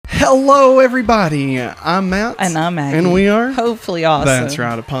Hello, everybody. I'm Matt. And I'm Maggie. And we are Hopefully Awesome. That's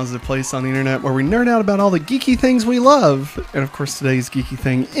right, a positive place on the internet where we nerd out about all the geeky things we love. And of course, today's geeky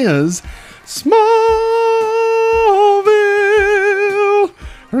thing is Smallville.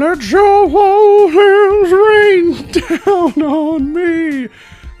 Let your old hands rain down on me.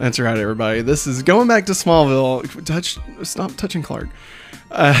 That's right, everybody. This is going back to Smallville. Stop touching Clark.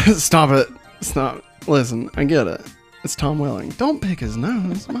 Stop it. Stop. Listen, I get it. It's Tom Welling. Don't pick his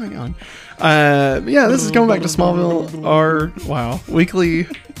nose. My God. Yeah, this is going back to Smallville, our weekly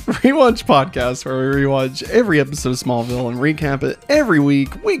rewatch podcast where we rewatch every episode of Smallville and recap it every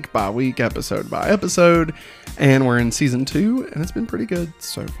week by week, episode by episode. And we're in season 2, and it's been pretty good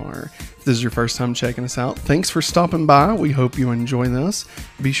so far. If this is your first time checking us out, thanks for stopping by. We hope you enjoy this.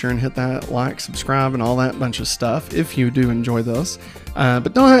 Be sure and hit that like, subscribe, and all that bunch of stuff if you do enjoy this.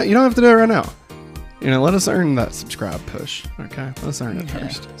 But you don't have to do it right now. Let us earn that subscribe push. Okay, let's earn it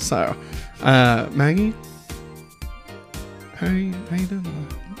first. So, Maggie, how you doing?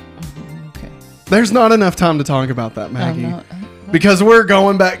 Okay. There's not enough time to talk about that, Maggie, because we're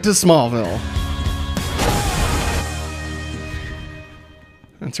going back to Smallville.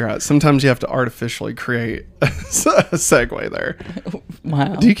 That's right. Sometimes you have to artificially create a segue there.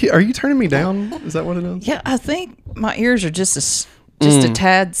 Wow. Are you turning me down? Is that what it is? Yeah, I think my ears are just a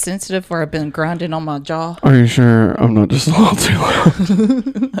tad sensitive where I've been grinding on my jaw. Are you sure I'm not just a little too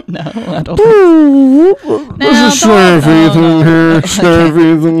loud? No, I don't think. This is Sheriff Ethan here. Sheriff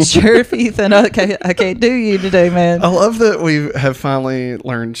Ethan. Sheriff Ethan. Okay, I can't do you today, man. I love that we have finally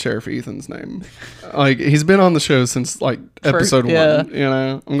learned Sheriff Ethan's name. Like, he's been on the show since like episode 1.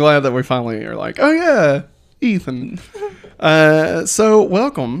 I'm glad that we finally are like, oh yeah, Ethan. So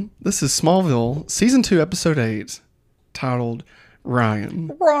welcome. This is Smallville season 2, episode 8, titled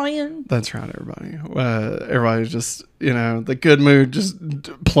Ryan. That's right, everybody. Everybody's just, the good mood just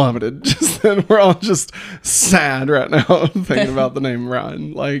plummeted. Just then, we're all just sad right now thinking about the name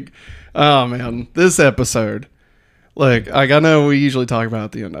Ryan. Like, oh man, this episode. Like, I know we usually talk about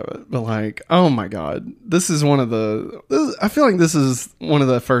at the end of it, but like, oh my God, I feel like this is one of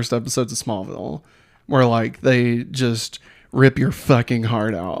the first episodes of Smallville where like they just rip your fucking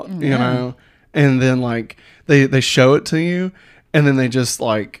heart out, and then like they show it to you. And then they just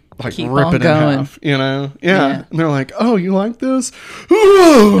like keep rip it going. in half, Yeah. And they're like, oh, you like this?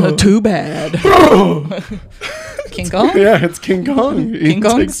 Too bad. King Kong? Yeah, it's King Kong. King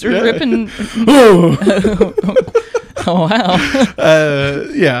Kong's ripping. Oh, wow.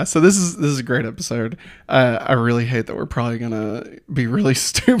 Yeah, so this is a great episode. I really hate that we're probably going to be really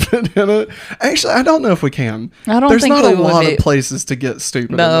stupid in it. Actually, I don't know if we can. There's not a lot of places to get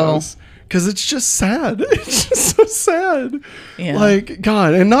stupid in this. Because it's just sad. It's just so sad. Yeah. Like,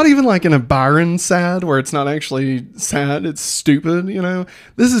 God. And not even like in a Byron sad where it's not actually sad. It's stupid,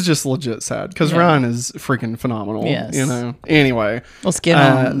 This is just legit sad. Because Ryan is freaking phenomenal. Yes. Anyway. Let's get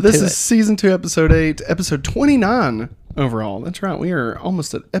on This is season 2, episode 8. Episode 29 overall. That's right. We are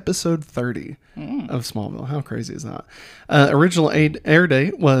almost at episode 30 of Smallville. How crazy is that? Original air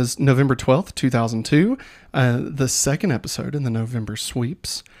date was November 12th, 2002. The second episode in the November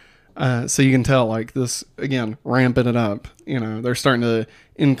sweeps. So you can tell, like, this, again, ramping it up. They're starting to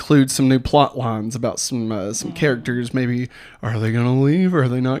include some new plot lines about some characters. Maybe, are they going to leave? Or are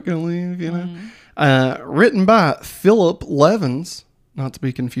they not going to leave? Written by Philip Levins, not to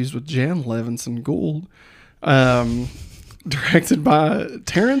be confused with Jan Levinson Gould. Directed by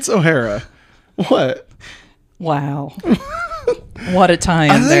Terrence O'Hara. What? Wow. What a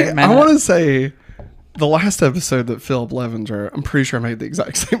time there, man. I want to say... The last episode that Philip Levins wrote, I'm pretty sure I made the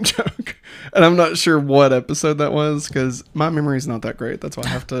exact same joke. And I'm not sure what episode that was because my memory is not that great. That's why I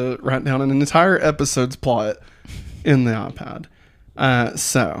have to write down an entire episode's plot in the iPad.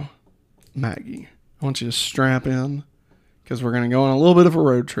 So, Maggie, I want you to strap in because we're going to go on a little bit of a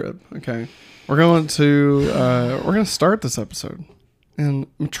road trip. Okay. We're going to start this episode in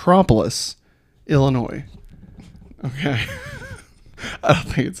Metropolis, Illinois. Okay. I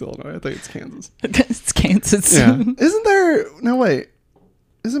don't think it's Illinois. I think it's Kansas. It's Kansas. Yeah. Isn't there... No, wait.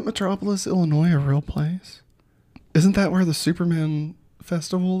 Isn't Metropolis, Illinois a real place? Isn't that where the Superman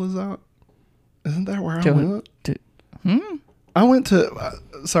Festival is at? Isn't that where I went? I went to...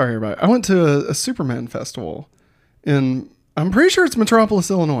 sorry, everybody. I went to a Superman Festival in... I'm pretty sure it's Metropolis,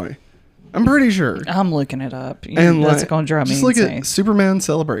 Illinois. I'm pretty sure. I'm looking it up. And that's going to drive me insane. Just look at Superman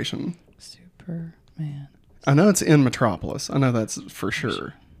Celebration. Superman. I know it's in Metropolis. I know that's for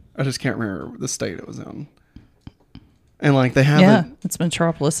sure. I just can't remember the state it was in. And like they have it's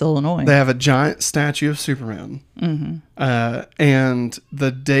Metropolis, Illinois. They have a giant statue of Superman. And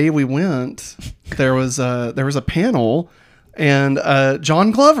the day we went, there was a panel And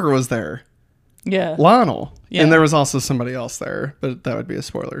John Glover was there. Yeah. Lionel. Yeah. And there was also somebody else there, but that would be a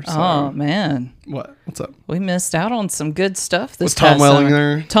spoiler. So. Oh, man. What? What's up? We missed out on some good stuff this Was Tom past Welling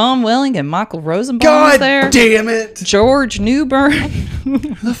summer. there? Tom Welling and Michael Rosenbaum was God there. damn it! George Newbern. Who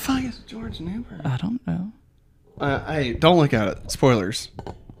the fuck is George Newbern? I don't know. Hey, don't look at it. Spoilers.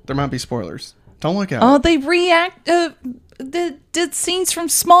 There might be spoilers. Don't look at Oh, it. they did scenes from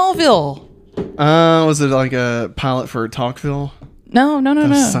Smallville. Was it like a pilot for Talkville? No.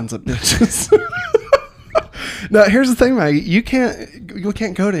 Sons of bitches. No, here's the thing, mate. You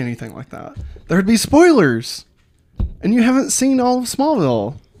can't go to anything like that. There'd be spoilers. And you haven't seen all of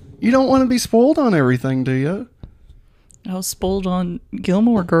Smallville. You don't want to be spoiled on everything, do you? I was spoiled on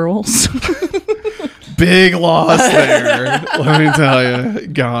Gilmore Girls. Big loss there. Let me tell you.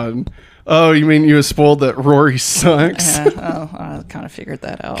 God. Oh, you mean you were spoiled that Rory sucks? I kind of figured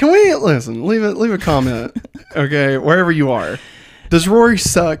that out. Can we listen? Leave a comment, okay? Wherever you are, does Rory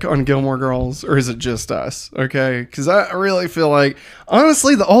suck on Gilmore Girls, or is it just us? Okay, because I really feel like,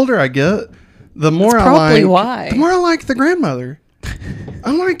 honestly, the older I get, the more That's I probably like. why. The more I like the grandmother.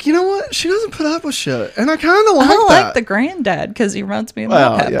 I'm like, you know what? She doesn't put up with shit, and I kind of like I that. like the granddad because he reminds me of my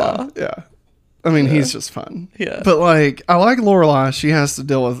Well, papa. yeah. I mean, he's just fun. Yeah. But like, I like Lorelai. She has to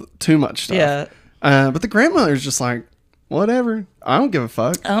deal with too much stuff. Yeah. But the grandmother's just like, whatever. I don't give a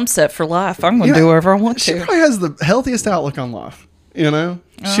fuck. I'm set for life. I'm going to do whatever I want She to. probably has the healthiest outlook on life. You know,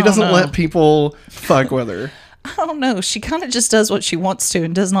 she don't doesn't know. let people fuck with her. I don't know. She kind of just does what she wants to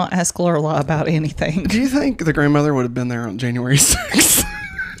and does not ask Lorelai about anything. Do you think the grandmother would have been there on January 6th?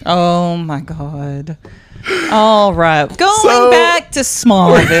 Oh my God. All right. Going So- back to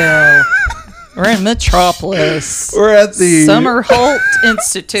Smallville. We're in Metropolis. We're at the Summer Holt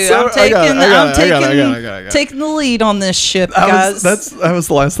Institute. So- I'm taking I got it. taking the lead on this ship, guys. That was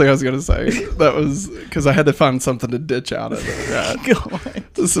the last thing I was gonna say. That was because I had to find something to ditch out of it. Right.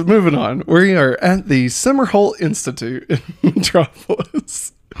 God. So moving on, we are at the Summer Holt Institute in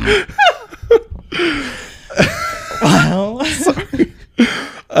Metropolis. Wow.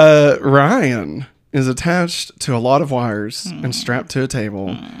 Ryan is attached to a lot of wires and strapped to a table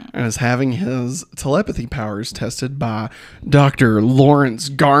and is having his telepathy powers tested by Dr. Lawrence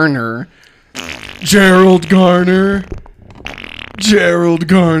Garner. Gerald Garner.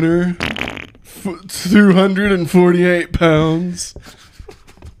 248 pounds.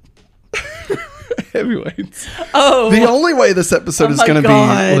 Heavyweights. Oh. The only way this episode Oh is my going to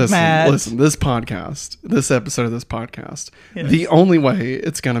God, be, Matt. listen, this episode of this podcast, the only way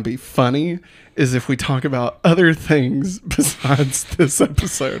it's going to be funny is if we talk about other things besides this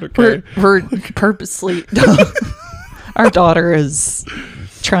episode, okay? We're purposely. Our daughter is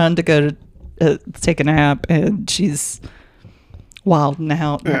trying to go to take a nap, and she's wilding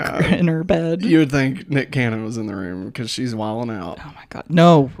out in her bed. You would think Nick Cannon was in the room because she's wilding out. Oh my God!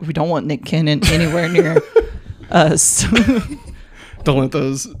 No, we don't want Nick Cannon anywhere near us. Don't let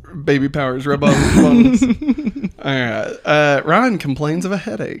those baby powers rub off his bones. All right. Ryan complains of a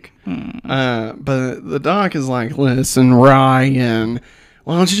headache. But the doc is like, listen, Ryan,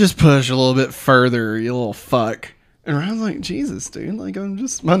 why don't you just push a little bit further, you little fuck? And Ryan's like, Jesus, dude, like,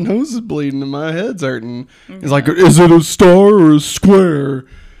 my nose is bleeding and my head's hurting. He's like, is it a star or a square?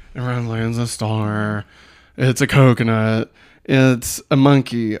 And Ryan's like, it's a star. It's a coconut. It's a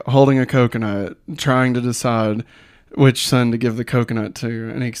monkey holding a coconut, trying to decide which son to give the coconut to.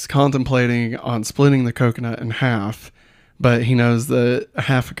 And he's contemplating on splitting the coconut in half, but he knows that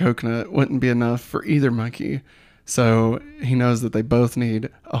half a coconut wouldn't be enough for either monkey. So he knows that they both need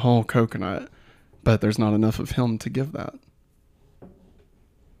a whole coconut, but there's not enough of him to give that.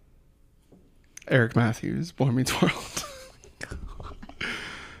 Eric Matthews, Boy Meets World.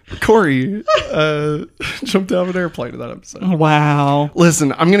 Corey jumped out of an airplane in that episode. Wow.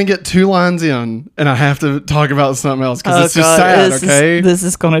 Listen, I'm going to get 2 lines in, and I have to talk about something else because it's just sad, okay? This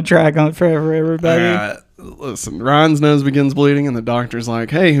is going to drag on forever, everybody. Listen, Ryan's nose begins bleeding, and the doctor's like,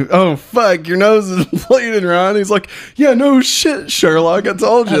 hey, oh, fuck, your nose is bleeding, Ryan. He's like, yeah, no shit, Sherlock. I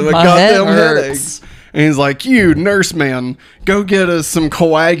told you, the My goddamn head hurts. headaches. And he's like, you, nurse man, go get us some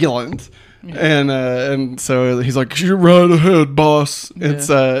coagulant. And so he's like, you're right ahead, boss. It's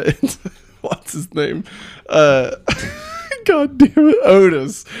what's his name? God damn it,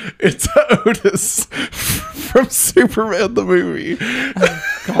 Otis. It's Otis from Superman the movie.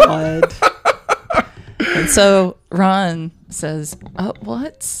 God. And so Ron says,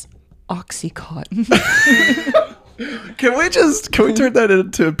 what's Oxycontin? Can we turn that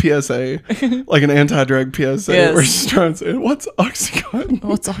into a PSA? Like an anti-drug PSA? Yes. We're just trying to say, what's Oxycontin?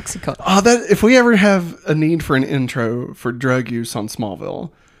 What's Oxycontin? Oh, that if we ever have a need for an intro for drug use on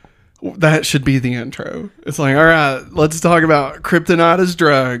Smallville, That should be the intro. It's like, all right, let's talk about kryptonite as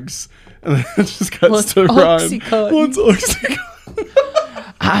drugs. And then it just cuts What's to Ryan. Oxycontin? What's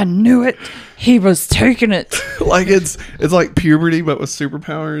Oxycontin? I knew it. He was taking it. Like it's like puberty but with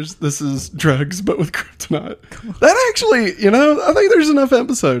superpowers. This is drugs but with kryptonite. That actually, I think there's enough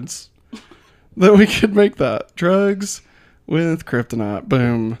episodes that we could make that. Drugs with kryptonite.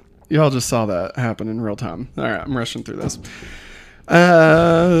 Boom. Y'all just saw that happen in real time. All right, I'm rushing through this.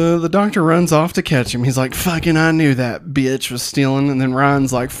 The doctor runs off to catch him. He's like, fucking, I knew that bitch was stealing. And then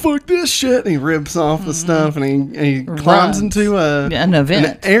Ryan's like, fuck this shit. And he rips off the stuff and he climbs into an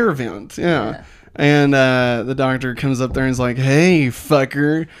air vent. Yeah. And the doctor comes up there and he's like, hey,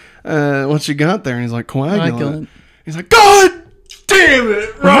 fucker, what you got there? And he's like, coagulant. He's like, God damn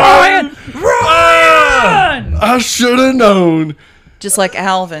it, Ryan! I should have known. Just like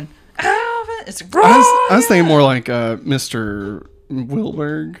Alvin. It's Ryan! I was thinking more like Mr.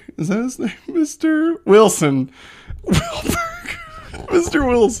 Wilberg. Is that his name? Mr. Wilson. Wilberg. Mr.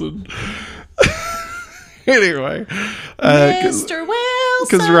 Wilson. Anyway. Mr. Wilson.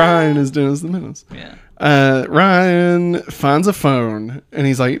 Because Ryan is Dennis the Menace. Yeah. Ryan finds a phone and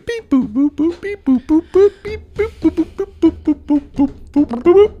he's like, beep, boop, boop, boop, beep, boop, boop, boop, beep, boop, boop, boop, boop, boop, boop, boop, boop,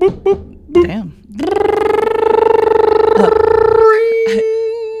 boop, boop, boop, boop. Damn.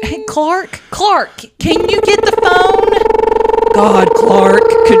 Hey, Clark, can you get the phone? God, Clark,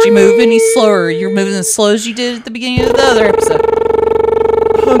 could you move any slower? You're moving as slow as you did at the beginning of the other episode.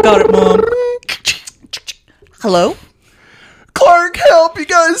 Oh, got it, Mom. Hello? Clark, help! You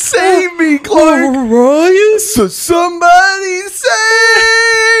gotta save me, Clark! Ryan? So somebody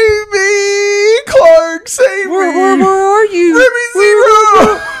save me! Clark, save me! Where are you? Let me see.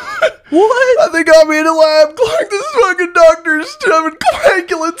 What? I think I'm in a lab. Clark, this fucking doctor's shoving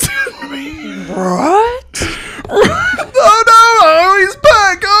coagulants in me. What? Oh no! He's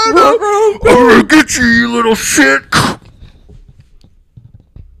back! Oh no! I'm gonna get you, you little shit!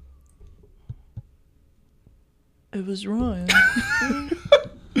 It was Ryan.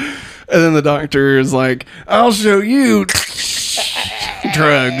 And then the doctor is like, I'll show you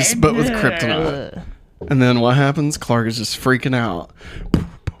drugs, but with kryptonite. And then what happens? Clark is just freaking out.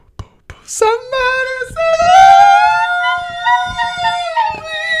 Somebody save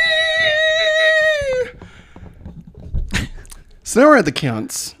me! So now we're at the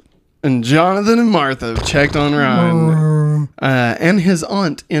Counts, and Jonathan and Martha have checked on Ryan and his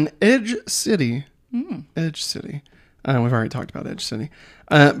aunt in Edge City. Edge City. We've already talked about Edge City.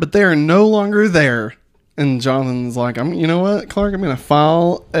 But they are no longer there. And Jonathan's like, you know what, Clark? I'm going to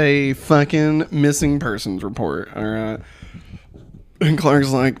file a fucking missing persons report. All right. And Clark's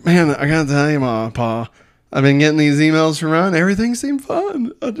like, man, I got to tell you, Ma, Pa, I've been getting these emails from Ryan. Everything seemed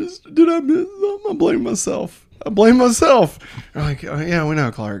fine. Did I miss something? I blame myself. They're like, oh, yeah, we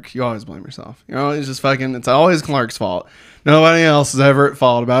know, Clark. You always blame yourself. It's just fucking, it's always Clark's fault. Nobody else is ever at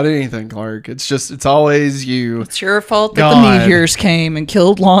fault about anything, Clark. It's always you. It's your fault that the meteors came and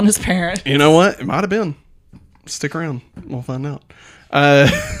killed Lana's parents. You know what? It might have been. Stick around. We'll find out.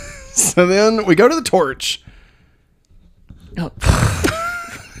 So then we go to the torch. Oh.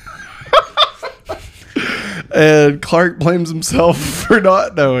 And Clark blames himself for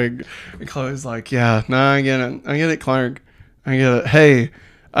not knowing. And Chloe's like, yeah, no, I get it, Clark. I get it. Hey,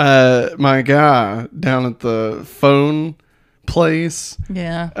 my guy down at the phone place.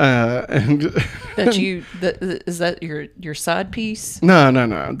 Yeah. And is that your side piece?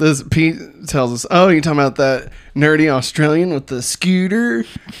 No. This Pete tells us, oh, you're talking about that nerdy Australian with the scooter?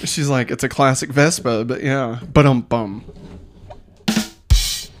 She's like, it's a classic Vespa, but yeah. Bum.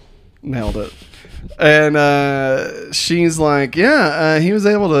 Nailed it. And she's like, yeah, he was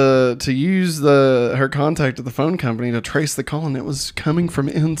able to use her contact at the phone company to trace the call, and it was coming from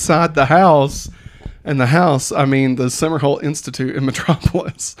inside the house. And the house, I mean, the Summerholt Institute in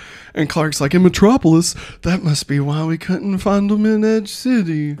Metropolis. And Clark's like, in Metropolis? That must be why we couldn't find them in Edge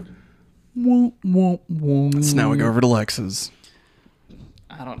City. So now we go over to Lex's.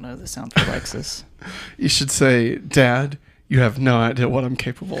 I don't know the sound for Lexus. You should say, Dad, you have no idea what I'm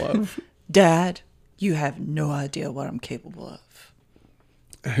capable of. Dad, you have no idea what I'm capable of.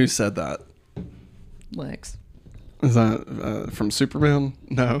 Who said that? Lex. Is that from Superman?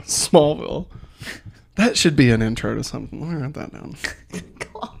 No, Smallville. That should be an intro to something. Let me write that down.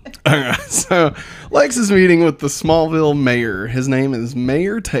 All right, so Lex is meeting with the Smallville mayor. His name is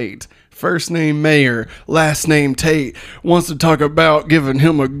Mayor Tate. First name Mayor, last name Tate. Wants to talk about giving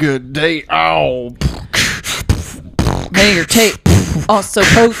him a good date. Oh. Mayor Tate also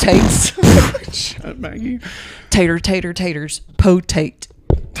potates. Shut, Maggie. Taters. Potate.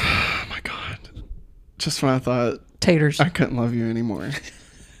 Oh my God. Just when I thought taters, I couldn't love you anymore.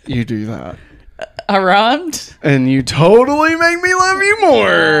 you do that. I rhymed. And you totally make me love you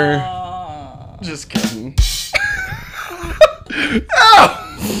more. Just kidding.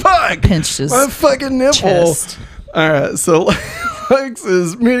 Oh, fuck. Pinches My fucking nipple. chest. All right, so Lex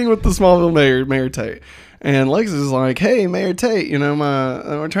is meeting with the Smallville mayor, Mayor Tate. And Lex is like, hey, Mayor Tate, you know,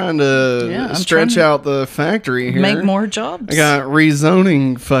 we're trying to I'm stretch trying to out the factory here. Make more jobs. I got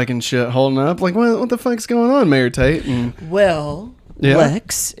rezoning fucking shit holding up. Like, what the fuck's going on, Mayor Tate? And Well, Yeah.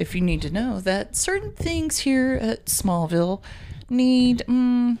 Lex, if you need to know that certain things here at Smallville need,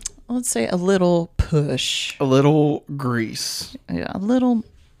 let's say, a little push, a little grease. a little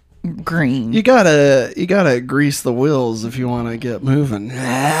green. You gotta grease the wheels if you want to get moving.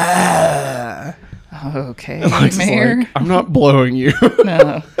 Okay, Lex is Mayor. like, I'm not blowing you.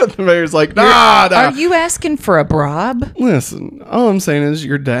 No. The mayor's like, nah. Are you asking for a bribe? Listen, all I'm saying is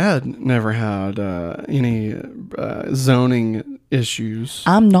your dad never had any zoning issues.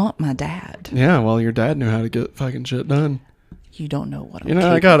 I'm not my dad. Yeah, well, your dad knew how to get fucking shit done. You don't know what I'm You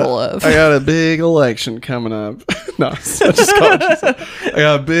know, capable of. I got a big election coming up. No, I just called you. I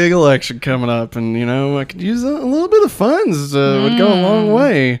got a big election coming up, and you know, I could use a little bit of funds. Would go a long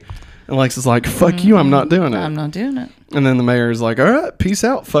way. And Lex is like, "Fuck you, I'm not doing it." I'm not doing it. And then the mayor is like, "All right, peace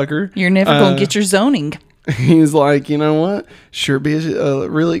out, fucker." You're never gonna get your zoning. He's like, you know what? Sure, be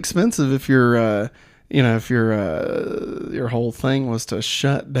really expensive if your, your whole thing was to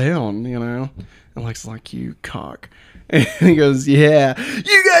shut down, you know. And Lex is like, you cock. And he goes, yeah,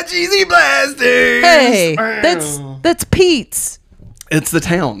 you got cheesy blasters. Hey, Wow. that's Pete's. It's the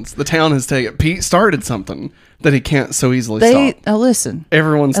town's. The town has taken. Pete started something that he can't so easily stop. Listen.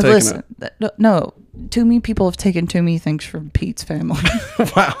 Everyone's taking Listen. No, too many people have taken too many things from Pete's family.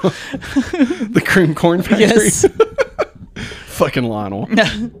 it. Wow. The cream corn factory. Yes. Fucking Lionel.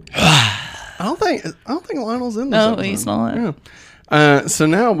 I don't think Lionel's in this. No, episode. he's not. Yeah. So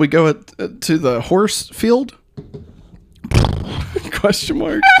now we go to the horse field. Question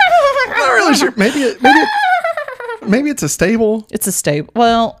mark. I'm not really sure. Maybe it's a stable. It's a stable.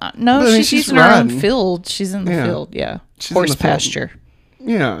 Well, no, But, I mean, she's she's using her own riding. field. She's in the Yeah. field. Yeah. She's in Horse the field. pasture.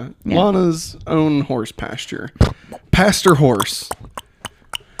 Yeah. Lana's own horse pasture. Pasture horse.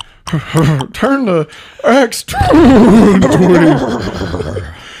 Turn to Acts 2:20.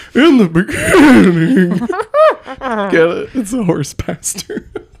 In the beginning. Get it? It's a horse pasture.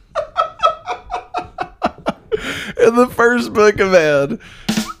 In the first book of Ed,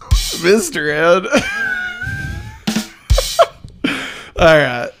 Mr. Ed. All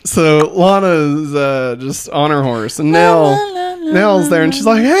right, so Lana's just on her horse, and Nell's there, and she's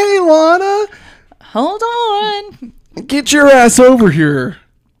like, "Hey, Lana, Hold on. get your ass over here.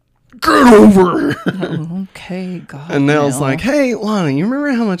 Get over here." Okay, God. And Nell's Nell. like, "Hey, Lana, you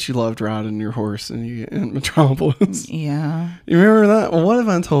remember how much you loved riding your horse in Metropolis? Yeah. You remember that? Well, what if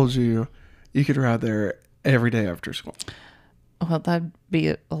I told you you could ride there every day after school?" Well, that'd be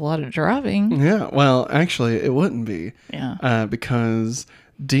a lot of driving. Yeah, well, actually, it wouldn't be. Yeah. Because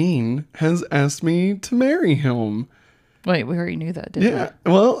Dean has asked me to marry him. Wait, we already knew that, didn't Yeah,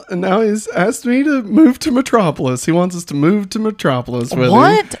 well, and now he's asked me to move to Metropolis. He wants us to move to Metropolis with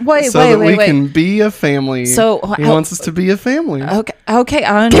What? him. Wait, so wait, that wait, we wait. can be a family. So, he how- wants us to be a family. Okay,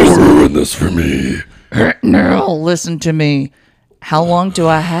 I understand. Ruin this for me. No, listen to me. How long do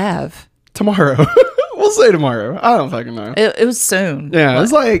I have? Tomorrow. We'll say tomorrow. I don't fucking know. It was soon. Yeah,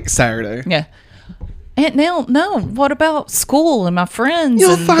 it's like Saturday. Yeah. And now, no. What about school and my friends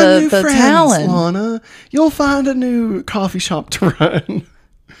You'll and find the new friends, talent? Lana. You'll find a new coffee shop to run.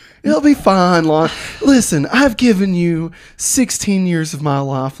 It'll be fine, Lana. Listen, I've given you 16 years of my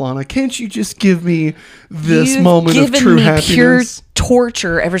life, Lana. Can't you just give me this You've moment of given true me happiness? pure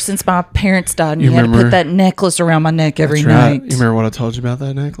torture ever since my parents died, and you had to remember? put that necklace around my neck every That's right. night. You remember what I told you about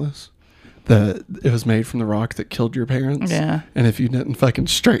that necklace? That it was made from the rock that killed your parents. Yeah. And if you didn't fucking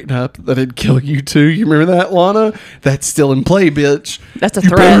straighten up, that it'd kill you too. You remember that, Lana? That's still in play, bitch. That's a You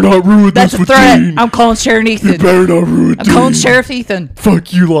threat. better not ruin That's this a with threat. Dean. I'm calling Sheriff You Ethan. better not ruin I'm calling Dean. Sheriff Ethan.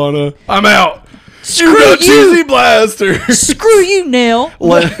 Fuck you, Lana. I'm out. Screw You got you. cheesy blasters. Screw you, Nell.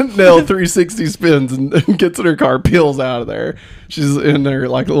 Nell 360 spins and gets in her car, peels out of there. She's in her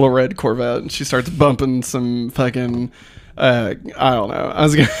like little red Corvette, and she starts bumping some fucking. I don't know. I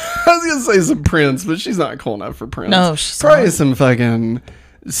was gonna say some Prince, but she's not cool enough for Prince. No, she's probably not. some fucking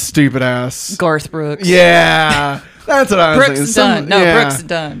stupid ass. Garth Brooks. Yeah, that's what I was Brooks saying. and Dunn. No, Brooks and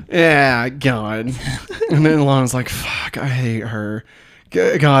Dunn. Yeah, God. And then Lana's like, "Fuck, I hate her.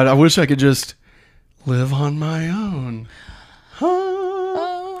 God, I wish I could just live on my own."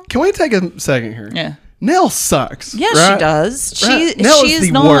 Can we take a second here? Yeah. Nell sucks. Yeah, right? she does. Right? Nell she is is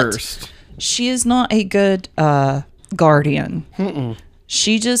the not. worst. She is not a good guardian.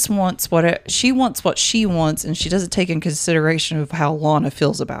 She just wants what she wants, and she doesn't take in consideration of how Lana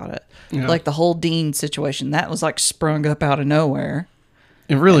feels about it. Yeah. Like the whole Dean situation, that was like sprung up out of nowhere.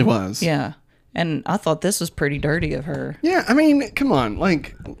 It really was. Yeah. And I thought this was pretty dirty of her. Yeah, I mean, come on.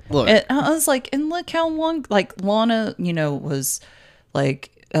 Like, look. I was like, and look how long, like, Lana, was like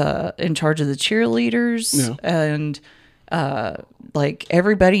in charge of the cheerleaders. Yeah. And like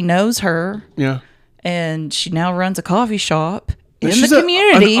everybody knows her. Yeah. And she now runs a coffee shop in She's the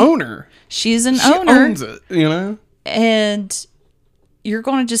community. An owner. She's an She owner. owns it, you know? And you're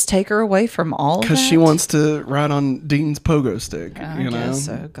going to just take her away from all of that? Because she wants to ride on Dean's pogo stick, I you know? guess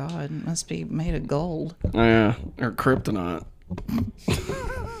so. God, it must be made of gold. Oh, yeah. Or kryptonite.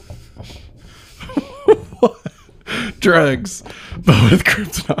 Drugs, but with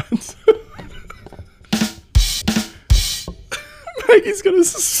kryptonite. Maggie's gonna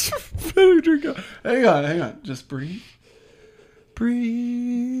spit her drink out. Hang on. Just breathe.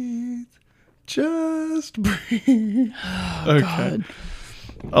 Breathe. Just breathe. Okay. God.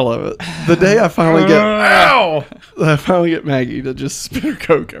 I love it. The day I finally get Maggie to just spit her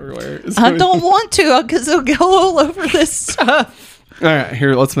Coke everywhere. I don't want to because it'll go all over this stuff. All right,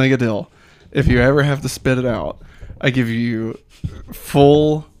 here, let's make a deal. If you ever have to spit it out, I give you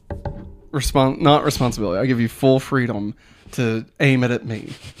full not responsibility. I give you full freedom to aim it at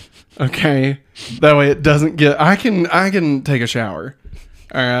me. Okay? That way it doesn't get I can take a shower.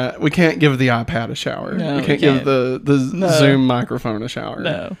 All right, we can't give the iPad a shower. No, we can't give the Zoom microphone a shower.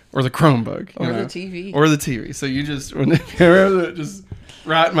 No. Or the Chromebook. Or the TV. Or the TV. So you just just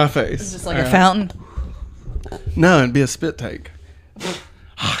right in my face. It's just like a fountain. No, it'd be a spit take.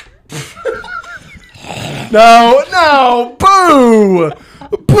 No, boo!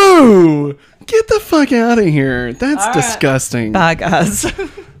 Boo! Get the fuck out of here. That's disgusting. Bye, guys.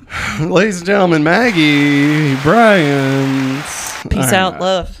 Ladies and gentlemen, Maggie, Brian. Peace out,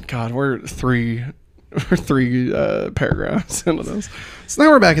 love. God, we're three paragraphs into this. So now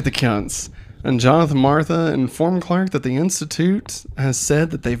we're back at the Kents. And Jonathan and Martha inform Clark that the Institute has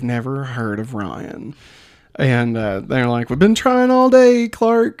said that they've never heard of Ryan. And they're like, we've been trying all day,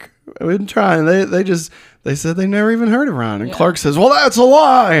 Clark. We've been trying. They said they never even heard of Ryan. And Clark says, well, that's a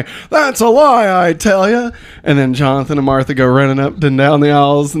lie. That's a lie, I tell you. And then Jonathan and Martha go running up and down the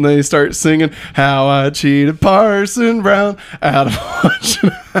aisles, and they start singing, how I cheated Parson Brown out of watching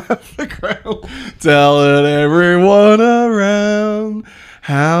half the crown, telling everyone around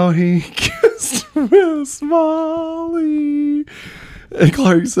how he kissed Miss Molly. And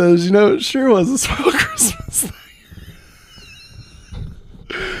Clark says, it sure was a swell Christmas thing.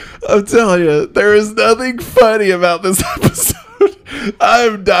 I'm telling you, there is nothing funny about this episode.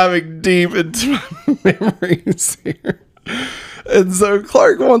 I'm diving deep into my memories here. And so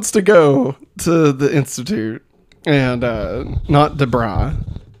Clark wants to go to the Institute and not Debra,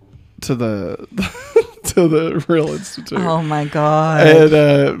 to the to the real Institute. Oh my God.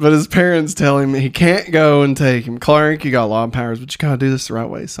 And but his parents tell him he can't go and take him. Clark, you got a lot of powers, but you gotta do this the right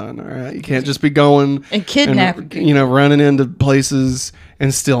way, son. All right, you can't just be going and kidnapping, running into places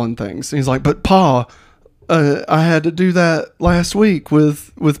and stealing things. And he's like, but Pa, I had to do that last week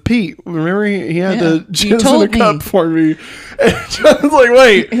with Pete. Remember, he had to jizz in a cup for me. And John's like,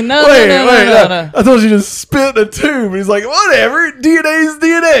 wait, no. I told you to spit in a tube. And he's like, whatever, DNA's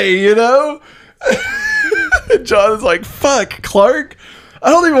DNA, And John is like, fuck, Clark, I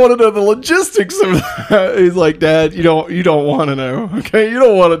don't even want to know the logistics of that. He's like, Dad, you don't want to know, okay? You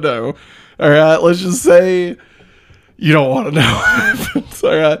don't want to know. All right, let's just say you don't want to know what happens.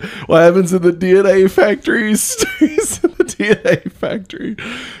 All right, what happens in the DNA factory stays in the DNA factory.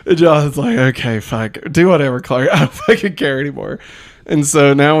 And John's like, okay, fuck, do whatever, Clark. I don't fucking care anymore. And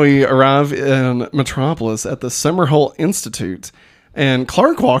so now we arrive in Metropolis at the Summerholt Institute. And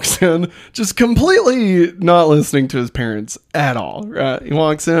Clark walks in, just completely not listening to his parents at all, right? He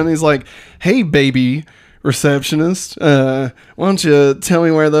walks in, he's like, hey, baby receptionist, why don't you tell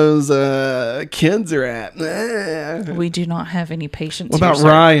me where those kids are at? We do not have any patients. What about here,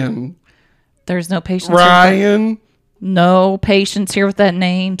 Ryan? There's no patients. Ryan? No patients here with that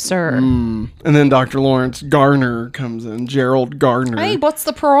name, sir. And then Dr. Lawrence Garner comes in, Gerald Garner. Hey, what's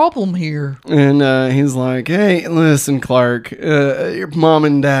the problem here? And he's like, hey, listen, Clark, your mom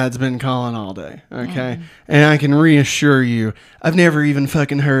and dad's been calling all day, okay? And I can reassure you, I've never even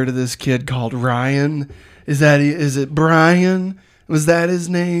fucking heard of this kid called Ryan. Is it Brian? Was that his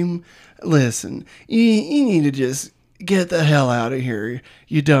name? Listen, you need to just get the hell out of here,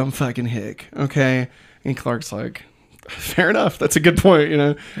 you dumb fucking hick, okay? And Clark's like, fair enough. That's a good point,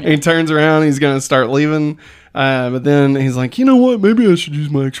 And he turns around. He's going to start leaving. But then he's like, you know what? Maybe I should use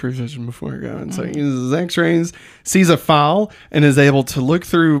my x-ray vision before I go. And so he uses his x-rays, sees a file, and is able to look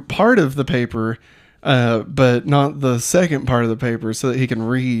through part of the paper, but not the second part of the paper, so that he can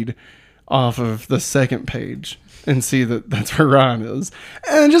read off of the second page and see that that's where Ryan is.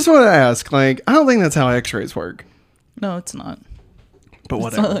 And I just want to ask, like, I don't think that's how x-rays work. No, it's not. But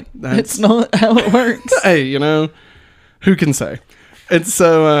whatever. It's not how it works. Hey, you know, who can say? And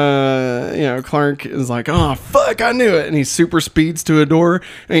so, you know, Clark is like, oh, fuck, I knew it. And he super speeds to a door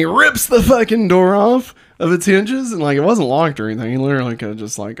and he rips the fucking door off of its hinges. And like, it wasn't locked or anything. He literally could have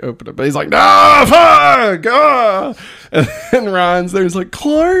just like opened it. But he's like, no, fuck, ah. And then Ryan's there. He's like,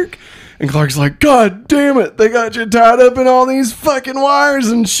 Clark. And Clark's like, God damn it. They got you tied up in all these fucking wires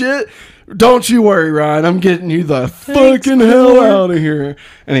and shit. Don't you worry, Ryan. I'm getting you the fucking hell out of here.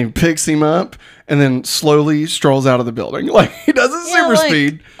 And he picks him up and then slowly strolls out of the building. Like, he does it super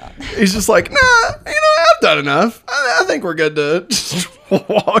speed. He's just like, nah, you know, I've done enough. I think we're good to just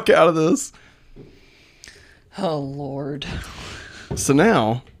walk out of this. Oh, Lord. So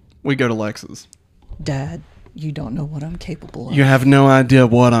now we go to Lex's. Dad, you don't know what I'm capable of. You have no idea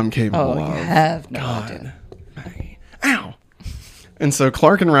what I'm capable of. You have no idea. Ow. And so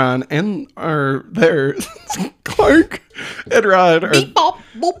Clark and Ryan are there. Clark and Ryan are... Beep, bop,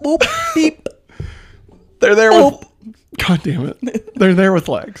 boop, boop, beep. They're there with... God damn it. They're there with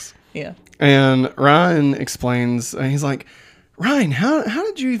Lex. Yeah. And Ryan explains, he's like, Ryan, how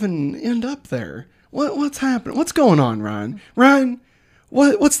did you even end up there? What's happening? What's going on, Ryan? Ryan,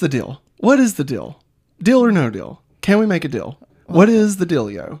 what's the deal? What is the deal? Deal or no deal? Can we make a deal? What is the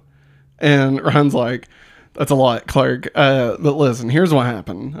dealio? And Ryan's like, that's a lot, Clark. But listen, here's what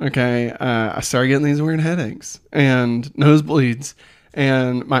happened. Okay. I started getting these weird headaches and nosebleeds.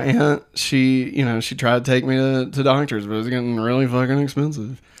 And my aunt, she tried to take me to doctors, but it was getting really fucking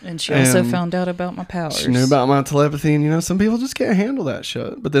expensive. And she also found out about my powers. She knew about my telepathy, and, you know, some people just can't handle that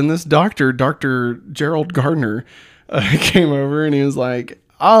shit. But then this doctor, Dr. Gerald Gardner, came over, and he was like,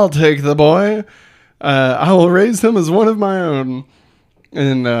 I'll take the boy. I will raise him as one of my own.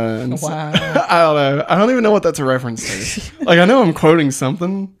 And wow. So, I don't know. I don't even know what that's a reference to. Like, I know I'm quoting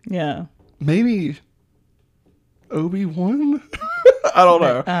something. Yeah. Maybe Obi-Wan? I don't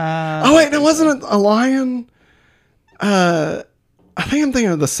know. Oh, wait, no, wasn't it a lion? I think I'm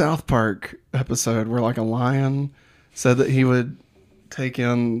thinking of the South Park episode where, like, a lion said that he would take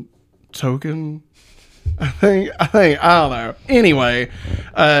in Token. I think, I don't know. Anyway,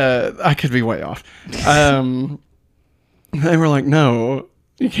 I could be way off. They were like, no,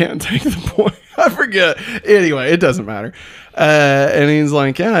 you can't take the boy. I forget. Anyway, it doesn't matter. And he's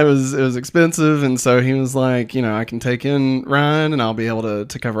like, yeah, it was expensive. And so he was like, you know, I can take in Ryan and I'll be able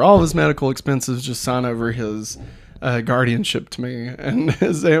to cover all of his medical expenses. Just sign over his guardianship to me. And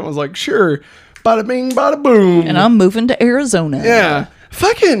his aunt was like, sure. Bada bing, bada boom. And I'm moving to Arizona. Yeah.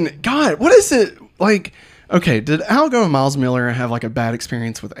 Fucking God. What is it? Like, okay, did Algo and Miles Miller have like a bad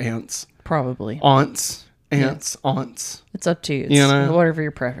experience with aunts? Probably. Aunts. It's up to you. It's, you know, whatever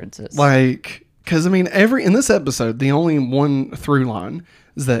your preference is. Like, because I mean, in this episode, the only one through line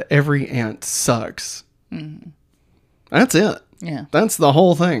is that every aunt sucks. Mm-hmm. That's it. Yeah, that's the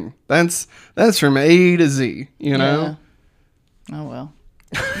whole thing. That's from A to Z. You know. Yeah. Oh well.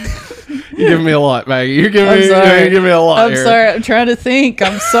 You're giving me a lot, Maggie. You're giving me a lot. I'm sorry. I'm trying to think.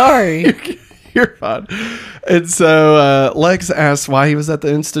 I'm sorry. You're fine. And so Lex asks why he was at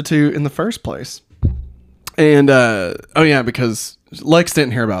the Institute in the first place. And, oh yeah, because Lex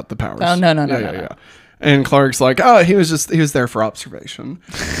didn't hear about the powers. Oh, no. And Clark's like, oh, he was there for observation.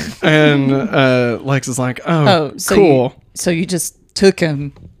 And Lex is like, oh so cool. So you just took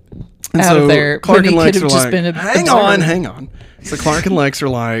him out of there. Clark and Lex are like, hang on. So Clark and Lex are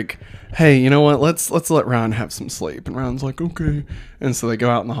like, hey, you know what? Let's let Ryan have some sleep. And Ryan's like, okay. And so they go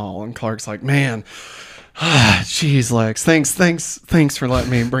out in the hall, and Clark's like, man, jeez, Lex, thanks for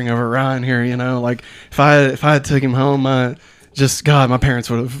letting me bring over Ryan here. You know, like if I had took him home, my parents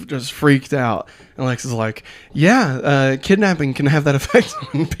would have just freaked out. And Lex is like, yeah, kidnapping can have that effect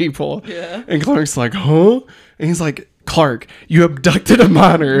on people. Yeah. And Clark's like, huh? And he's like, Clark, you abducted a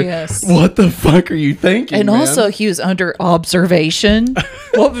minor. Yes. What the fuck are you thinking? And also, he was under observation.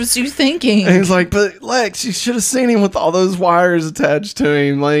 What was you thinking? And he's like, but Lex, you should have seen him with all those wires attached to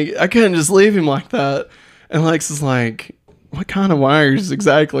him. Like, I couldn't just leave him like that. And Lex is like, what kind of wires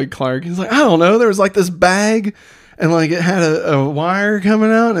exactly, Clark? He's like, I don't know. There was like this bag, and like it had a wire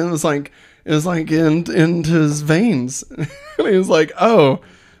coming out, and it was like into his veins. And he was like, oh,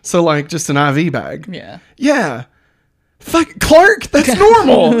 so like just an IV bag. Yeah. Yeah. Fuck, Clark, that's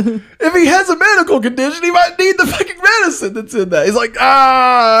normal. If he has a medical condition, he might need the fucking medicine that's in that. He's like,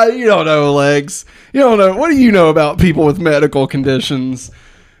 you don't know, Legs. You don't know. What do you know about people with medical conditions?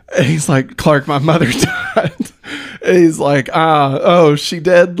 And he's like, Clark, my mother died. And he's like, oh, she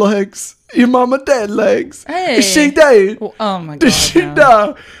dead, Legs? Your mama dead, Legs? Hey. Is she dead? Oh my god. Did she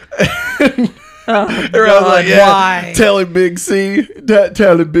die? Oh, And I was like, yeah, why? tell him Big C.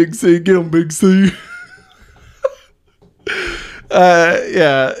 Tell him Big C. Get him Big C.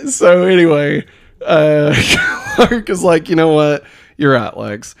 Yeah. So anyway, Clark is like, you know what? You're right,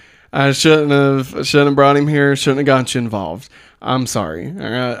 Legs. I shouldn't have brought him here. Shouldn't have got you involved. I'm sorry. All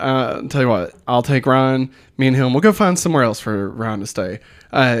right. I'll tell you what. I'll take Ryan. Me and him. We'll go find somewhere else for Ryan to stay.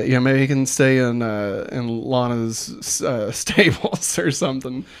 Maybe he can stay in Lana's stables or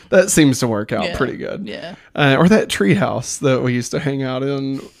something. That seems to work out pretty good. Yeah. Or that tree house that we used to hang out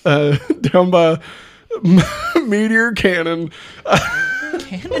in down by Meteor Cannon.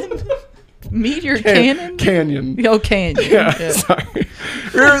 Cannon? Meteor Cannon? Canyon. Oh, Canyon. Yeah. Sorry.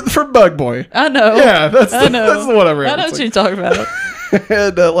 You're from Bug Boy. I know. Yeah, that's I the, know. that's the one I'm I know what you're talking about.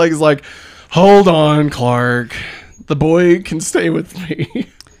 And Legs like, hold on, Clark. The boy can stay with me.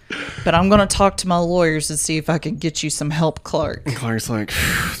 But I'm going to talk to my lawyers and see if I can get you some help, Clark. And Clark's like,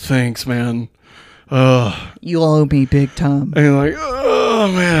 thanks, man. Ugh. You owe me big time. And you're like,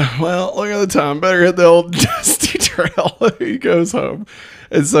 oh, man. Well, look at the time. Better hit the old dusty trail. He goes home.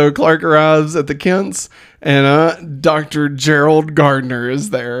 And so Clark arrives at the Kents, and Dr. Gerald Gardner is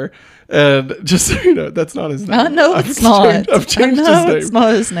there. And just so you know, that's not his name. I know it's not. I've changed his name. It's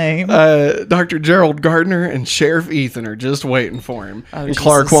not his name. Dr. Gerald Gardner and Sheriff Ethan are just waiting for him. Oh, and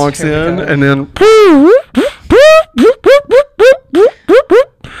Clark Jesus. walks Here we in, go. and then...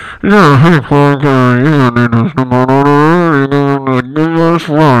 Yeah, hey Clark, you're gonna need this you're gonna give us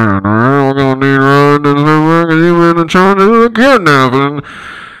Ryan, alright? We're gonna need Ryan to stay back and you've been in charge of the kidnapping.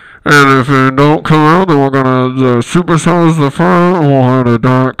 And if it don't come out, then we're gonna supersize the fry. We'll have a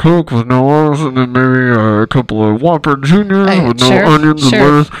Diet Coke with no ice, and then maybe a couple of Whopper Juniors Hey, with Sheriff, no onions and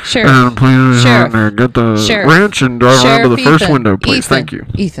Sheriff, lettuce. Sheriff, And please Sheriff, and get the Sheriff, ranch and drive around to the first Ethan, window, please. Ethan, Thank you.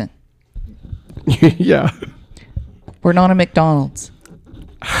 Ethan, yeah. we're not a McDonald's.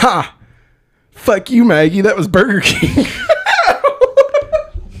 Ha! Fuck you, Maggie. That was Burger King.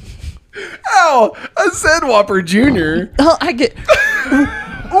 Ow! I said Whopper Jr. Oh, I get...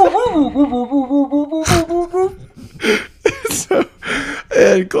 So,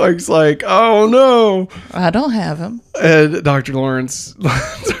 and Clark's like, oh no. I don't have him. And Dr. Lawrence,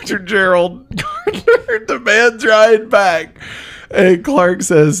 Dr. Gerald Gardner demands Ryan back. And Clark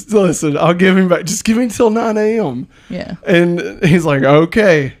says, listen, I'll give him back. Just give me till 9 a.m. Yeah. And he's like,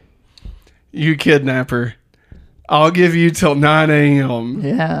 okay, you kidnapper. I'll give you till 9 a.m.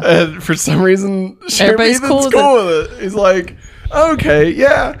 Yeah. And for some reason, Everybody's Ethan's cool with with it. He's like, okay,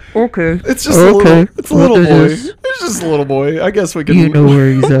 yeah. Okay. It's just a Okay. little, it's a little What boy. is this? It's just a little boy. I guess we can You know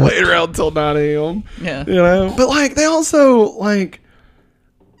where he's at. wait around till 9 a.m. Yeah. You know? But like, they also like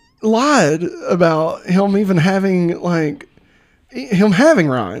lied about him even having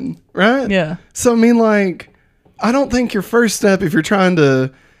Ryan, right? Yeah. So I mean, like, I don't think your first step, if you're trying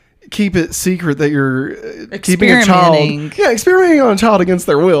to keep it secret that you're keeping a Experimenting. child, experimenting on a child against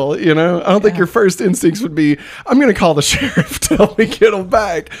their will, you know, I don't think your first instincts would be, I'm going to call the sheriff to help me get him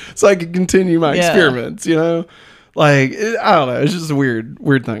back so I can continue my Yeah. experiments, you know, like, I don't know. It's just a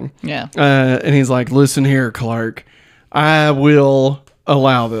weird thing. Yeah. And he's like, listen here, Clark, I will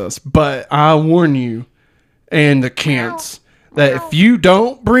allow this, but I warn you and the Kents that if you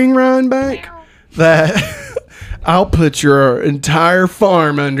don't bring Ryan back, that I'll put your entire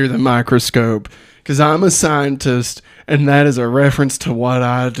farm under the microscope, because I'm a scientist, and that is a reference to what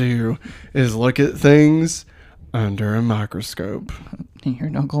I do, is look at things under a microscope. You're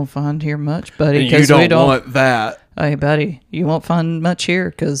not going to find here much, buddy. And you 'cause we don't want that. Hey, buddy, you won't find much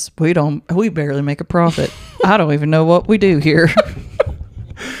here because we barely make a profit. I don't even know what we do here.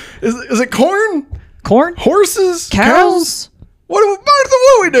 Is it corn? Corn? Horses? Cows? What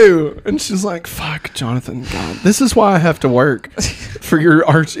we do? And she's like, fuck, Jonathan, God, this is why I have to work for your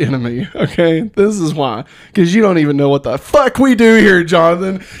arch enemy, okay? This is why. Because you don't even know what the fuck we do here,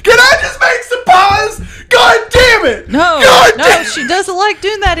 Jonathan. Can I just make some pies? God damn it! No, she doesn't like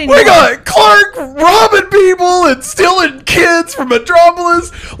doing that anymore. We got Clark robbing people and stealing kids from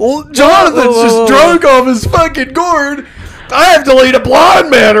Metropolis. Well, Jonathan's just drunk off his fucking gourd. I have to lead a blind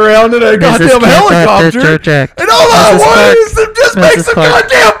man around in a goddamn helicopter. And all I want is to just make some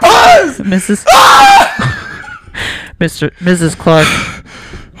goddamn pies. Mrs. Clark.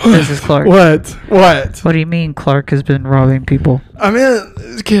 Mrs. Clark. What? What do you mean Clark has been robbing people? I mean,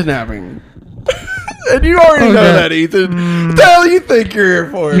 it's kidnapping. And you already know Okay. that, Ethan. What the hell you think you're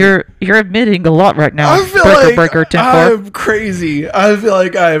here for? You're admitting a lot right now. I feel like breaker 10-4. I'm crazy. I feel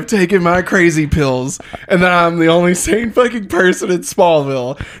like I have taken my crazy pills, and that I'm the only sane fucking person in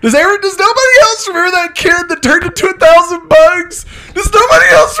Smallville. Does nobody else remember that kid that turned into 1,000 bugs? Does nobody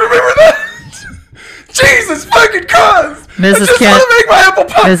else remember that? Jesus fucking Christ! I Mrs. just Kent- want to make my apple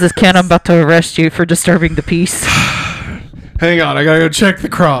pie. Mrs. Kent, I'm about to arrest you for disturbing the peace. Hang on, I gotta go check the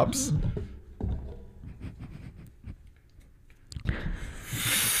crops.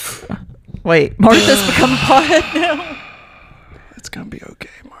 Wait, Martha's become a pothead now? It's gonna be okay,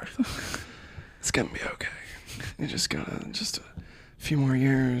 Martha. It's gonna be okay. You just a few more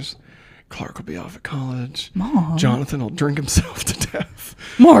years. Clark will be off at college. Mom. Jonathan will drink himself to death.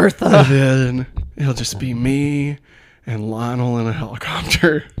 Martha. And then it'll just be me and Lionel in a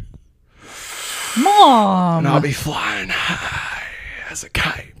helicopter. Mom. And I'll be flying high as a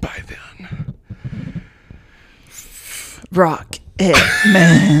kite by then. Rock it,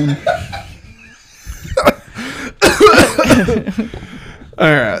 man.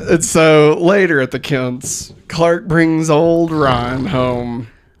 Alright, and so later at the Kents, Clark brings old Ryan home.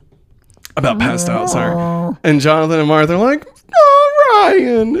 About passed out, sorry. And Jonathan and Martha are like, "Oh,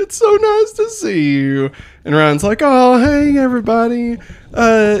 Ryan, it's so nice to see you." And Ryan's like, "Oh, hey, everybody.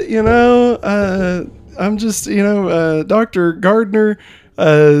 I'm just, Dr. Gardner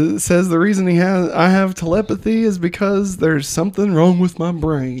says the reason I have telepathy is because there's something wrong with my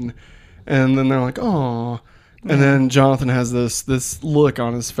brain." And then they're like, "Oh." And then Jonathan has this look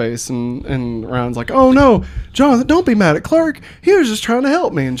on his face, and Ryan's like, "Oh no, Jonathan, don't be mad at Clark. He was just trying to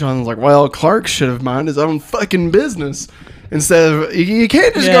help me." And Jonathan's like, "Well, Clark should have minded his own fucking business instead of you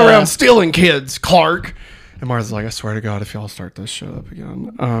can't just go Yeah. around stealing kids, Clark." And Martha's like, "I swear to God, if y'all start this shit up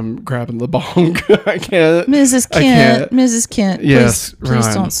again, I'm grabbing the bong. I can't." Mrs. I Kent, can't. Mrs. Kent, Yes, please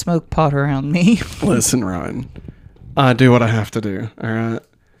Ryan. don't smoke pot around me. Listen, Ryan, I do what I have to do. All right.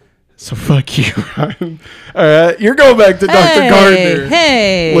 So fuck you, Ryan. All right, you're going back to Dr. Gardner.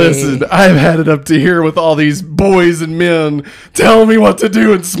 Hey. Listen, I've had it up to here with all these boys and men telling me what to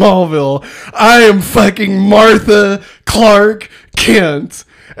do in Smallville. I am fucking Martha Clark Kent,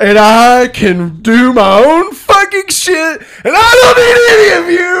 and I can do my own fucking shit, and I don't need any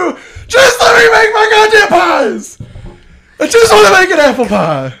of you. Just let me make my goddamn pies. I just want to make an apple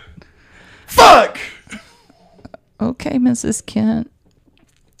pie. Fuck. Okay, Mrs. Kent.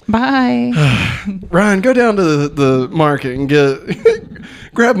 Bye. Ryan, go down to the market and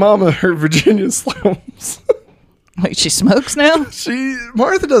grab Mama her Virginia Slims. Wait, she smokes now?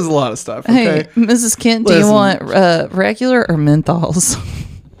 Martha does a lot of stuff. Okay, Hey, Mrs. Kent, do Listen. you want regular or menthols?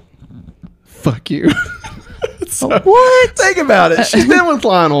 fuck you. So, What? Think about it. She's been with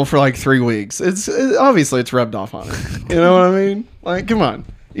Lionel for like 3 weeks. Obviously it's rubbed off on her. You know what I mean? Like, come on,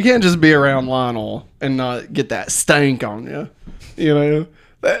 you can't just be around Lionel and not get that stank on you. You know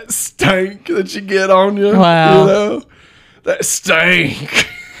that stank that you get on you. Wow. You know that stank.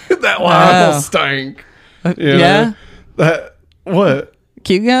 That Wow. Lionel stank. You know? Yeah? That what?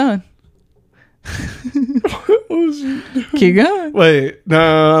 Keep going. What was you doing? Keep going. Wait,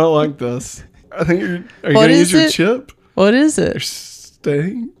 no, I don't like this. I think are you What gonna is use your it? chip? What is it?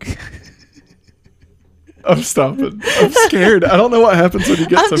 Stink. I'm stopping. I'm scared. I don't know what happens when you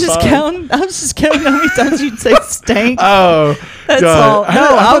get I'm to just 5. counting. I'm just counting how many times you'd say stank. Oh, That's God. all. No,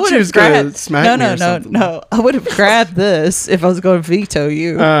 I I thought would you have was gonna grabbed. smack No, me no, or no, something. no. I would have grabbed this if I was going to veto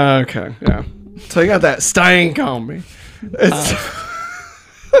you. Okay, yeah. So you got that stank on me. It's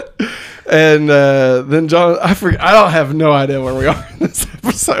and then John, I don't have no idea where we are in this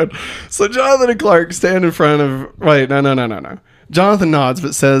episode. So Jonathan and Clark stand in front of. Wait, no. Jonathan nods,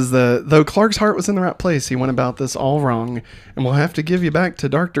 but says that though Clark's heart was in the right place, he went about this all wrong, and we'll have to give you back to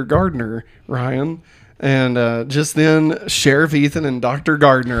Dr. Gardner, Ryan. And just then, Sheriff Ethan and Dr.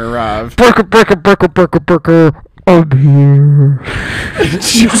 Gardner arrive. Breaker. I'm here.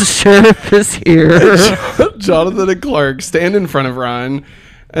 The sheriff is here. Jonathan and Clark stand in front of Ryan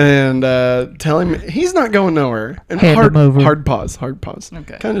and tell him he's not going nowhere. And Hand him over. hard pause.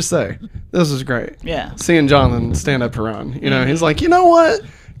 Okay. Kind of say, this is great. Yeah. Seeing Jonathan stand up for Ryan. You know, he's like, you know what?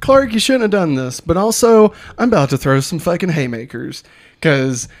 Clark, you shouldn't have done this. But also, I'm about to throw some fucking haymakers.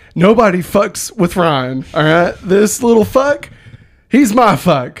 Because nobody fucks with Ryan. All right? This little fuck, he's my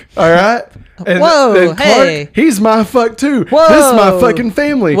fuck. All right? And, Whoa, and Clark, hey. he's my fuck too. Whoa. This is my fucking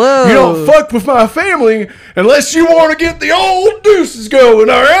family. Whoa. You don't fuck with my family unless you want to get the old deuces going,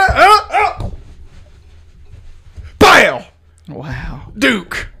 all right? Pow! Wow.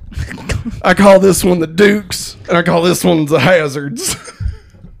 Duke. I call this one the Dukes, and I call this one the Hazards.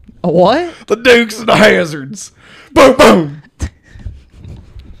 A what? The Dukes and the Hazards. Boom, boom.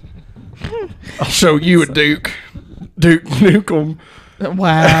 I'll show you a Duke. Duke Nukem.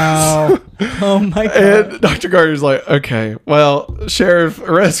 Wow. Oh my God. And Dr. Gardner's like, okay, well, Sheriff,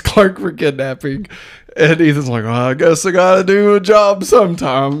 arrest Clark for kidnapping. And Ethan's like, well, I guess I gotta do a job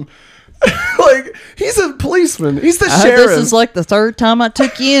sometime. Like, he's a policeman. He's the sheriff. This is like the third time I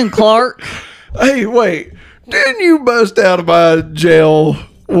took you in, Clark. Hey, wait. Didn't you bust out of my jail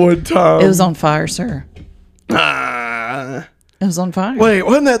one time? It was on fire, sir. Ah. It was on fire. Wait,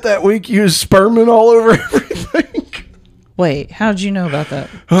 wasn't that week you was sperming all over everything? Wait, how did you know about that?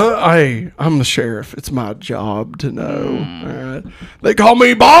 I'm the sheriff. It's my job to know. All right. They call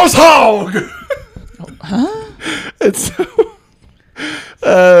me Boss Hog. Huh? And so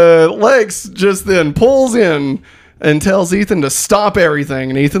Lex just then pulls in and tells Ethan to stop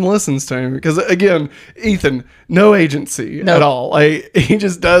everything, and Ethan listens to him because, again, Ethan, no agency at all. Like, he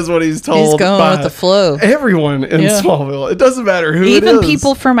just does what he's told. He's going by with the flow. Everyone in Smallville. It doesn't matter who it Even is.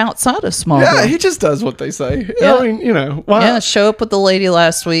 people from outside of Smallville. Yeah, he just does what they say. Yeah. I mean, you know, why? Yeah, show up with the lady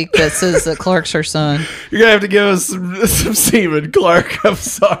last week that says that Clark's her son. You're gonna have to give us some semen, Clark. I'm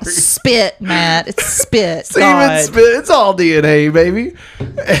sorry. Spit, Matt. It's spit. Semen, God. spit. It's all DNA, baby.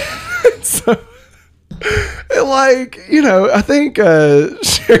 So, like, you know, I think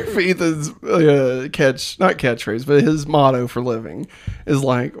Sheriff Ethan's not catchphrase, but his motto for living is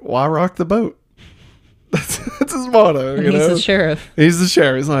like, "Why rock the boat?" That's his motto. And you he's know? the sheriff. He's the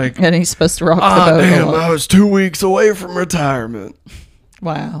sheriff. He's like, And he's supposed to rock the boat. a damn, lot. I was 2 weeks away from retirement.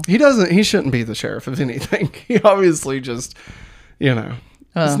 Wow. He shouldn't be the sheriff of anything. He obviously just, you know,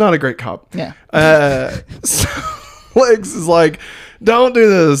 he's not a great cop. Yeah. So Lex is like, don't do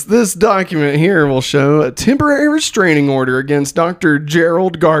this. This document here will show a temporary restraining order against Dr.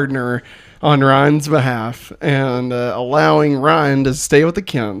 Gerald Gardner on Ryan's behalf and allowing Ryan to stay with the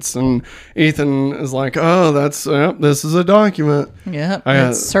Kents. And Ethan is like, oh, this is a document. Yep. I got-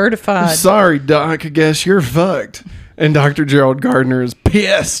 It's certified. Sorry, Doc. I guess you're fucked. And Dr. Gerald Gardner is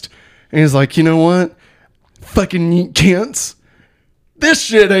pissed. And he's like, you know what? Fucking Kents, this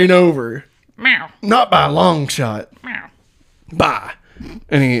shit ain't over. Meow. Not by a long shot. Meow. Bye.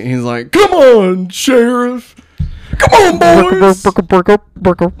 And he's like, come on, Sheriff. Come on, boys.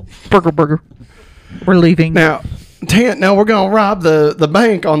 Burger. We're leaving. Now we're going to rob the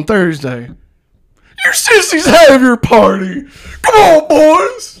bank on Thursday. You sissies have your party. Come on,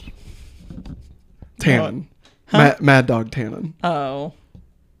 boys. Tannen. Mad Dog Tannen. Oh,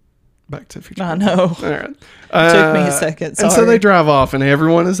 Back to the Future. I know. All right. Took me a second. And so Sorry. they drive off, and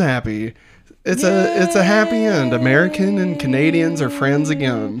everyone is happy. It's a happy end. American and Canadians are friends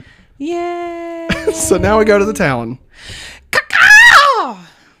again. Yay. So now we go to the Talon.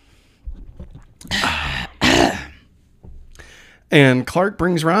 And Clark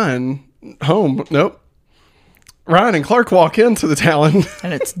brings Ryan home. Nope. Ryan and Clark walk into the Talon,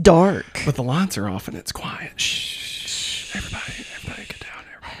 And it's dark. but the lights are off and it's quiet. Shh. Everybody get down.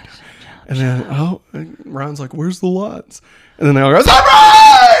 And then, and Ryan's like, where's the lights? And then they all go,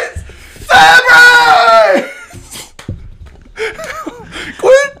 Sunrise! Sunrise!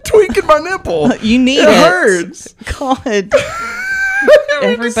 Quit tweaking my nipple. You need it. It hurts. God.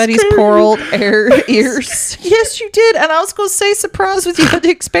 Everybody's poor old ears. Yes, you did. And I was going to say surprise with you. I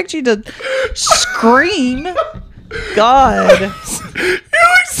didn't expect you to scream. God. You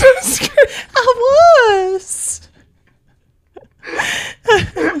look so scared. I was.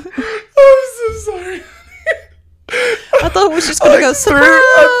 I'm so sorry. I thought it was just going to go surprise.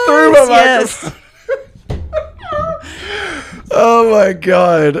 I threw my Yes. microphone. Oh my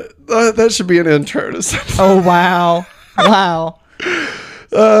god. That should be an intro to something. Oh, wow. Wow.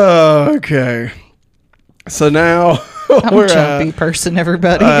 Okay. So now I'm we're a jumpy person,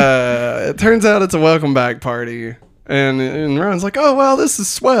 everybody. it turns out it's a welcome back party. And Ryan's like, oh, well, this is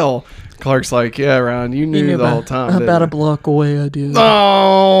swell. Clark's like, yeah, Ryan, you knew the whole time. didn't About a you?" block away, I did.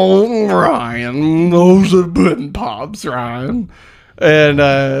 Oh, Ryan, those are pudding pops, Ryan.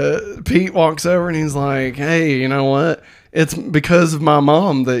 And Pete walks over and he's like, hey, you know what? It's because of my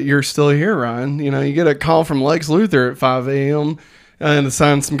mom that you're still here, Ryan. You know, you get a call from Lex Luthor at 5 a.m. and to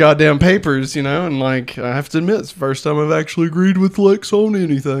sign some goddamn papers, you know, and like, I have to admit, it's the first time I've actually agreed with Lex on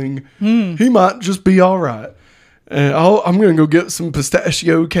anything. He might just be all right. And I'm going to go get some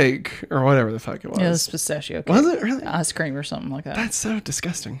pistachio cake or whatever the fuck it was. Yeah, it was pistachio cake. Was it really? Ice cream or something like that. That's so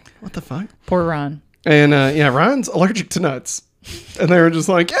disgusting. What the fuck? Poor Ron. And yeah, Ryan's allergic to nuts. And they were just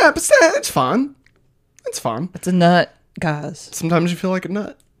like, yeah, pistachio, it's fine. It's fine. It's a nut, guys. Sometimes you feel like a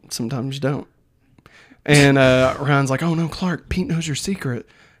nut. Sometimes you don't. And Ryan's like, oh no, Clark, Pete knows your secret.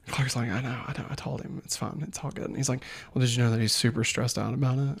 Clark's like, I know, I told him. It's fine. It's all good. And he's like, well, did you know that he's super stressed out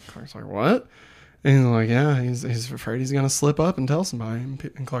about it? Clark's like, what? And he's like, yeah, he's afraid he's going to slip up and tell somebody.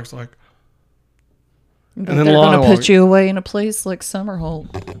 And Clark's like, And They're then going Lana to walks. put you away in a place like Summerholt.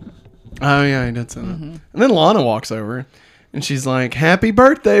 Oh yeah, he did say that. And then Lana walks over, and she's like, "Happy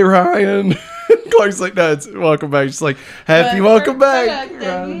birthday, Ryan." Clark's like, "No, it's welcome back." She's like, "Happy welcome back."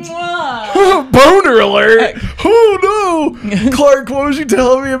 Ryan. Boner alert! Oh no, Clark, what was you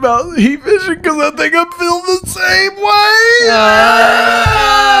telling me about heat vision? Because I think I'm feeling the same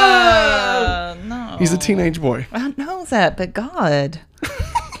way. No. He's a teenage boy. I know that, but God.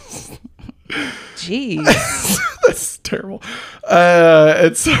 Jeez. That's terrible.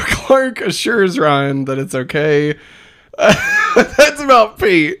 And so Clark assures Ryan that it's okay. That's about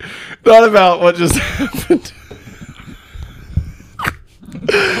Pete, not about what just happened.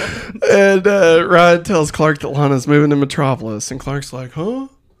 And Ryan tells Clark that Lana's moving to Metropolis, and Clark's like, "Huh?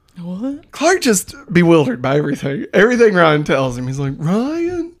 What? Clark just bewildered by everything. Everything Ryan tells him, he's like,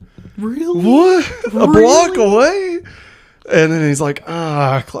 "Ryan? Really? What? A block away?" And then he's like,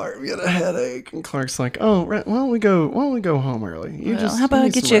 Clark, we got a headache. And Clark's like, "Oh, right, why don't we go home early? You Well, how about I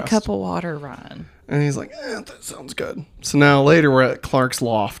need get some you a rest." cup of water, Ryan? And he's like, "That sounds good." So now later we're at Clark's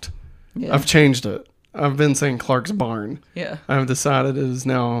loft. Yeah. I've changed it. I've been saying Clark's barn. Yeah. I've decided it is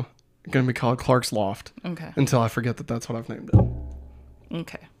now going to be called Clark's loft Okay. until I forget that that's what I've named it.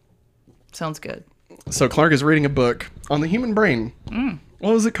 Okay. Sounds good. So Clark is reading a book on the human brain.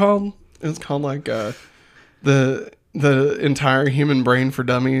 What was it called? It was called like the entire human brain for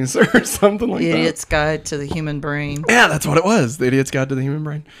dummies or something like The that. Idiot's Guide to the Human Brain. Yeah, that's what it was. The Idiot's Guide to the Human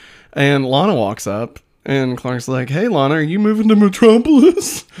Brain. And Lana walks up, and Clark's like, "Hey, Lana, are you moving to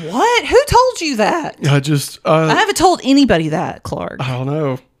Metropolis?" What? Who told you that? I I haven't told anybody that, Clark. I don't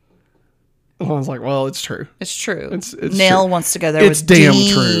know. Lana's like, "Well, it's true." It's true. It's Nell true. wants to go there It's with damn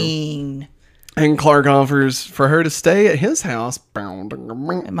Dean. And Clark offers for her to stay at his house.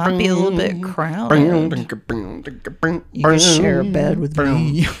 It might be a little bit crowded. You can share a bed with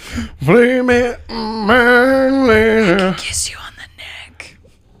me. Kiss you on the neck.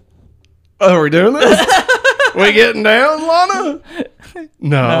 Oh, we're doing this? We getting down, Lana?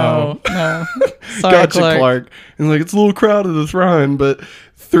 No. No. Sorry, Gotcha, Clark. And like, it's a little crowded with Ryan, but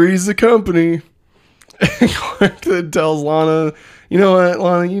three's the company. And Clark then tells Lana, "You know what,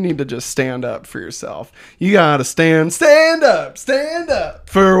 Lana, you need to just stand up for yourself. You gotta stand up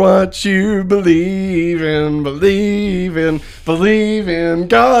for what you believe in, believe in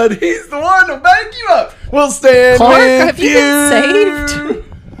God. He's the one to back you up. We'll stand Clark, with have you been saved?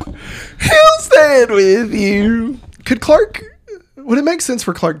 He'll stand with you." Would it make sense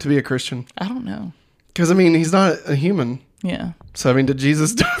for Clark to be a Christian? I don't know. Because, I mean, he's not a human. Yeah. So, I mean, did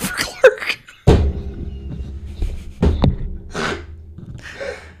Jesus die for Clark?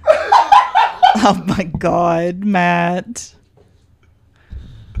 Oh my God, Matt.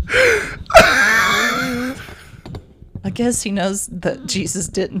 I guess he knows that Jesus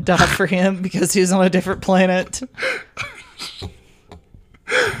didn't die for him because he was on a different planet.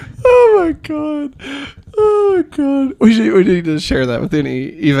 Oh my god. Oh my god. We need to share that with any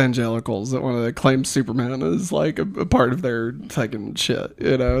evangelicals that want to claim Superman is like a part of their fucking shit.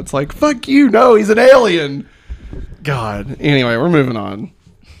 You know, it's like, fuck you, no, he's an alien. God. Anyway, we're moving on.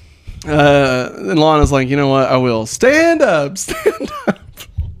 And Lana's like, "You know what? I will. Stand up. Stand up."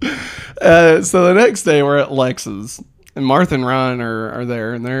 So the next day we're at Lex's. And Martha and Ryan are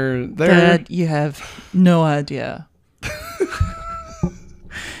there, and they're Dad, you have no idea.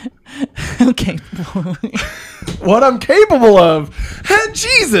 Okay. what I'm capable of.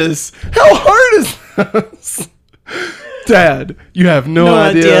 Jesus, how hard is this? Dad, you have no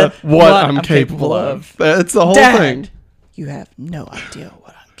idea what I'm capable of. That's the whole Dad, thing. you have no idea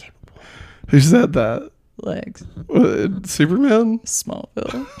what I'm capable of. Who said that? Legs. Superman?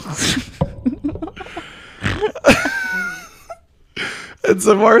 Smallville. And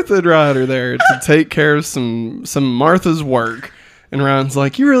so Martha and Ryan are there to take care of some Martha's work. And Ryan's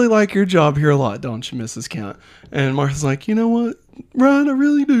like, "You really like your job here a lot, don't you, Mrs. Kent?" And Martha's like, "You know what, Ryan, I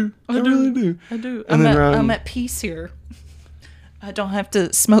really do. I really do. I do. And then Ryan, I'm at peace here. I don't have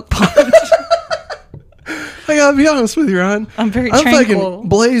to smoke pot. I gotta be honest with you, Ryan. I'm very I'm tranquil. fucking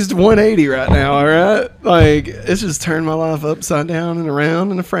blazed 180 right now, all right? Like, it's just turned my life upside down and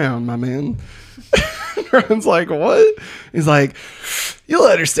around in a frown, my man." Ryan's like, "What?" He's like, "You'll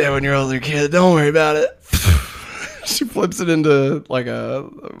understand when you're older, kid. Don't worry about it." She flips it into like a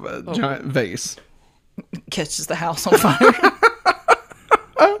giant vase. Catches the house on fire.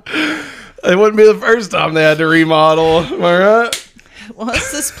 It wouldn't be the first time they had to remodel. Am I right?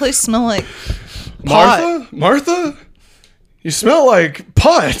 What's this place smell like? Pot. Martha? You smell like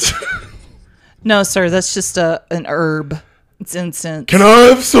pot. No, sir. That's just an herb. It's incense. Can I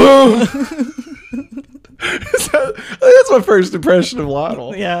have some? That's my first impression of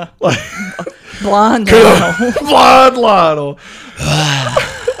Lionel. Yeah. Like, Blind Lionel. Blind Lionel.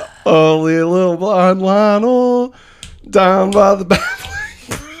 Only a little blind Lionel down by the babbling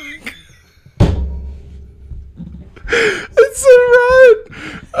brook. It's so Ryan.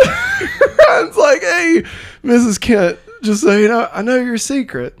 Ryan's like, hey, Mrs. Kent, just so you know, I know your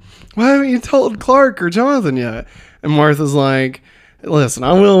secret. Why haven't you told Clark or Jonathan yet? And Martha's like, listen,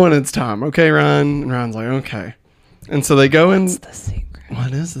 I will when it's time. Okay, Ryan? And Ryan's like, okay. And so they go in. What's the secret?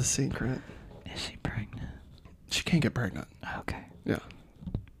 What is the secret? Is she pregnant? She can't get pregnant. Okay. Yeah.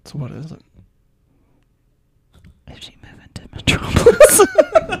 So what is it? Is she moving to Metropolis?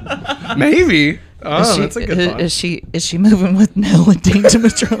 Maybe. Oh, that's a good thought. Is she moving with Nell and Dean to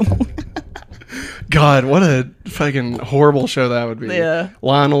Metropolis? God, what a fucking horrible show that would be. Yeah.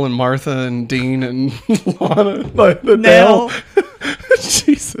 Lionel and Martha and Dean and Lana, like the Nell. Nell.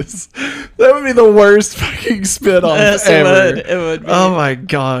 Jesus. That would be the worst fucking spit on Yes, ever. it would be. Oh my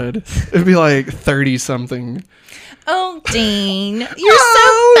God. It'd be like 30 something. Oh, Dean, you're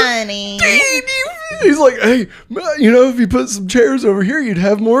so funny. He's like, hey, you know, if you put some chairs over here, you'd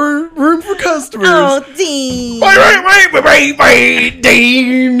have more room for customers. Oh, Dean. Wait,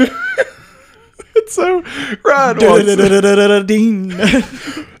 Dean. It's so right. Dean.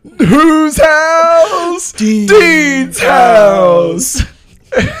 Whose house? Dean's house.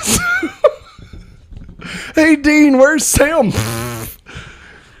 Hey, Dean, where's Sam?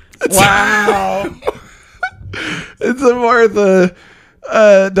 Wow. It's a Martha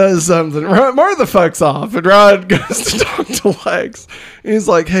does something. Martha fucks off, and Rod goes to talk to Lex. He's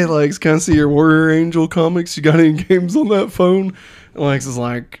like, hey, Lex, can I see your Warrior Angel comics? You got any games on that phone? And Lex is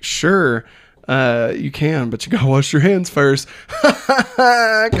like, sure. You can, but you gotta wash your hands first,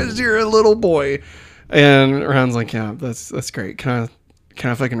 because you're a little boy. And Ron's like, yeah, that's great. Can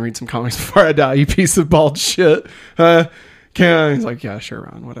I fucking read some comics before I die, you piece of bald shit? Can I? He's like, yeah, sure,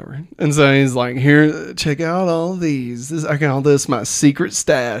 Ron, whatever. And so he's like, here, check out all these. I call this my secret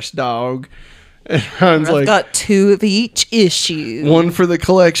stash, dog. And Ron's I've like, got 2 of each issue. one for the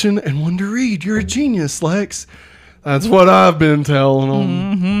collection and one to read. You're a genius, Lex. That's what I've been telling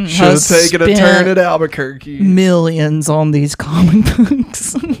them. Should have taken a turn at Albuquerque. Millions on these comic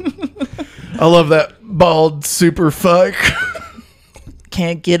books. I love that bald super fuck.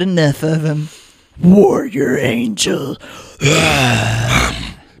 Can't get enough of him. Warrior Angel.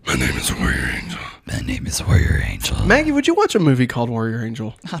 My name is Warrior Angel. My name is Warrior Angel. Maggie, would you watch a movie called Warrior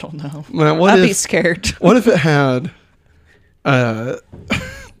Angel? I don't know. Man, what I'd be if scared. what if it had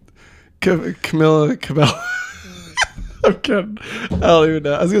Camilla Cabello? I'm kidding. I don't even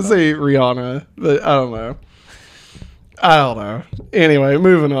know. I was gonna say Rihanna, but I don't know. Anyway,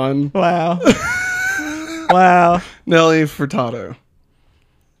 moving on. Wow. Wow. Nelly Furtado.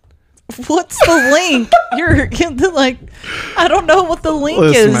 What's the link? You're like, I don't know what the link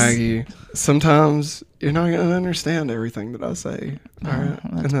Listen, is. Maggie, sometimes you're not going to understand everything that I say. All right?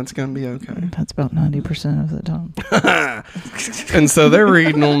 And that's going to be okay. That's about 90% of the time. And so they're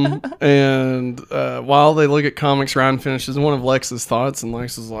reading them. And while they look at comics, Ryan finishes one of Lex's thoughts. And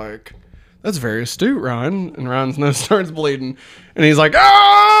Lex is like, that's very astute, Ryan. And Ryan's nose starts bleeding. And he's like,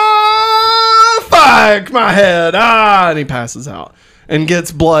 ah, fuck my head. Ah, and he passes out. And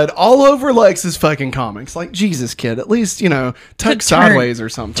gets blood all over Lex's fucking comics. Like, Jesus, kid, at least, tuck sideways or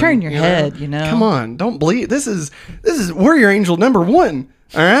something. Turn your head, Come on, don't bleed. This is Warrior Angel #1,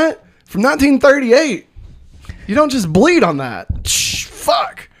 all right? From 1938. You don't just bleed on that. Shh,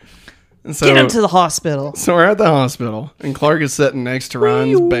 fuck. And so, Get him to the hospital. so we're at the hospital, and Clark is sitting next to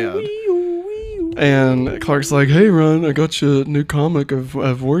Ryan's bed. And Clark's like, hey, Ryan, I got you a new comic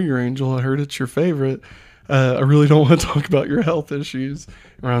of Warrior Angel. I heard it's your favorite. I really don't want to talk about your health issues.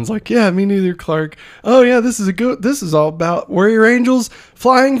 And Ryan's like, yeah, me neither, Clark. Oh, yeah, this is all about Warrior Angel's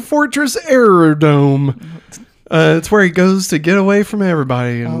Flying Fortress Aerodome. It's where he goes to get away from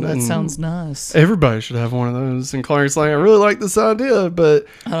everybody. And, That sounds nice. Everybody should have one of those. And Clark's like, I really like this idea, but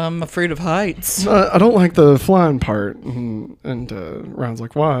I'm afraid of heights. I don't like the flying part. And Ryan's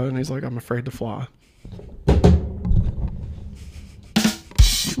like, why? And he's like, I'm afraid to fly.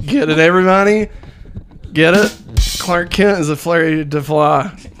 Get it, everybody? Get it? Clark Kent is afraid to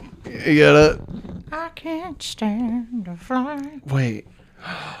fly. You get it? I can't stand to fly. Wait.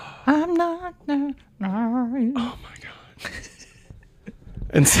 I'm not. Oh my God.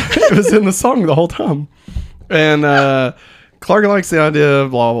 And so it was in the song the whole time. And Clark likes the idea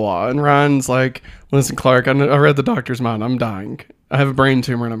of blah, blah, blah. And Ryan's like, listen, Clark, I read the doctor's mind. I'm dying. I have a brain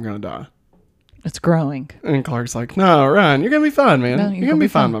tumor and I'm going to die. It's growing. And Clark's like, no, Ryan, you're going to be fine, man. No, you're going to be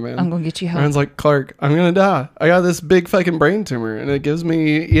fine, my man. I'm going to get you help. Ryan's like, Clark, I'm going to die. I got this big fucking brain tumor and it gives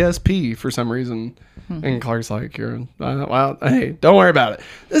me ESP for some reason. And Clark's like, "You're well. Hey, don't worry about it.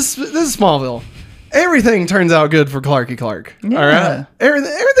 This is Smallville. Everything turns out good for Clarky Clark. Yeah. All right,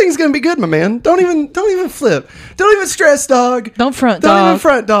 everything's gonna be good, my man. Don't even flip. Don't even stress, dog. Don't front, Don't dog. even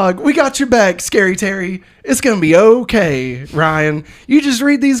front, dog. We got your back, Scary Terry. It's gonna be okay, Ryan. You just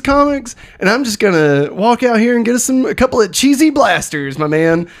read these comics, and I'm just gonna walk out here and get us a couple of cheesy blasters, my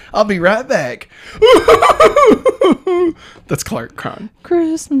man. I'll be right back." That's Clark crying.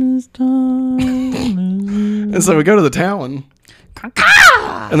 Christmas time. And so we go to the Talon.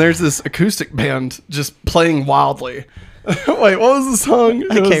 And there's this acoustic band just playing wildly. Wait, what was the song?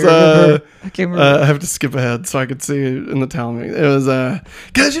 I can't remember. I have to skip ahead so I could see it in the Talon. It was,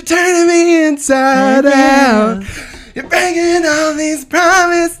 "'Cause you're turning me inside out. You're breaking all these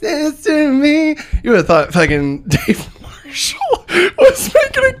promises to me." You would have thought fucking Dave Marshall was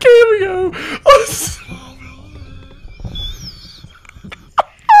making a cameo on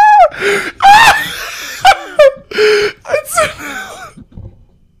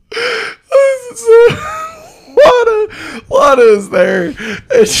Lana is there,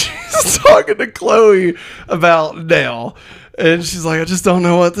 and she's talking to Chloe about Nell. And she's like, "I just don't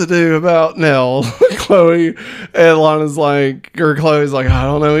know what to do about Nell." Chloe's like, "I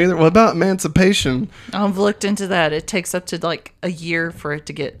don't know either. What about emancipation?" I've looked into that. It takes up to like a year for it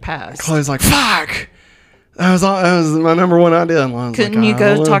to get passed. Chloe's like, "Fuck. That was my number one idea." And Lana's Couldn't like, you "I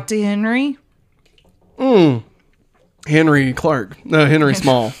go don't know." talk to Henry? Henry Clark. No, Henry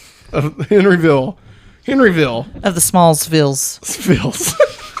Small. Of Henryville. Of the Smallsvilles. Vills.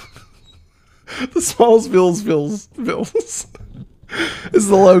 The Smallsvilles. Is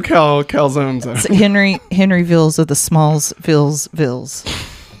the low calzone zone. It's Henryville's of the Smallsvilles.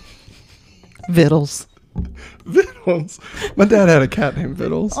 Vittles. Vittles. My dad had a cat named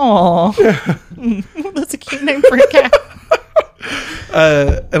Vittles. Aw. That's a cute name for a cat.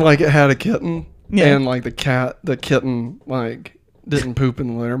 And like it had a kitten. Yeah. And like the kitten like didn't poop in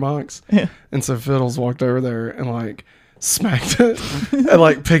the litter box. Yeah. And so Fiddles walked over there and like smacked it and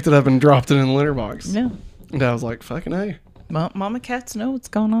like picked it up and dropped it in the litter box. Yeah. And Dad was like, "Fucking A." Mama cats know what's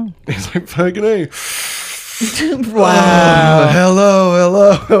going on. He's like, "Fucking A." Wow.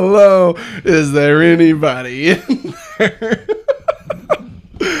 Hello. Is there anybody in there?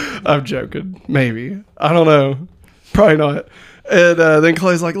 I'm joking. Maybe. I don't know. Probably not. And then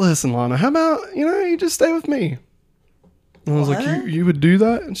Clay's like, "Listen, Lana, how about, you just stay with me?" And I was like, you would do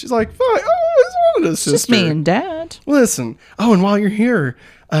that? And she's like, "Fine. I always wanted a sister." Just me and Dad. Listen. Oh, and while you're here,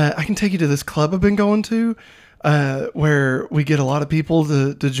 I can take you to this club I've been going to where we get a lot of people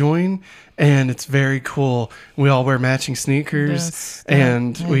to join. And it's very cool. We all wear matching sneakers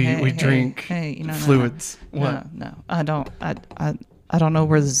and we drink fluids. What? No. I don't know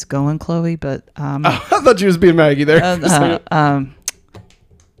where this is going, Chloe, but I thought you was being Maggie there.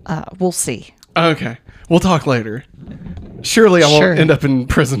 we'll see. Okay. We'll talk later. Surely I Sure. won't end up in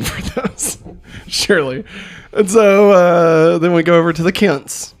prison for this. Surely. And so then we go over to the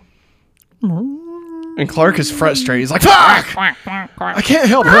Kents. And Clark is frustrated. He's like, "Fuck! I can't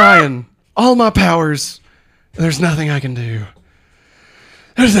help Ryan. All my powers. There's nothing I can do.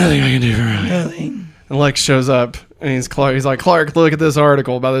 There's nothing I can do for Ryan." And Lex shows up and he's like, "Clark, look at this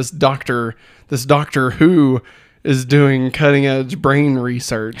article about this doctor who is doing cutting edge brain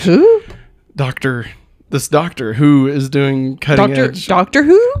research." Who? This doctor who is doing cutting edge. Doctor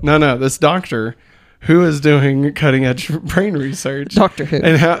Who? No, this doctor who is doing cutting edge brain research. Doctor Who.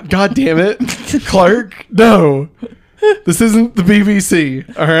 And God damn it, Clark, no. This isn't the BBC,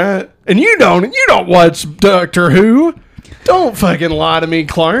 all right? And you don't watch Doctor Who. Don't fucking lie to me,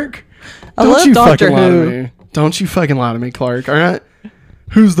 Clark. I Don't love you Doctor fucking lie Who. to me. Don't you fucking lie to me, Clark, all right?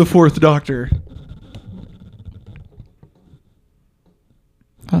 Who's the fourth Doctor?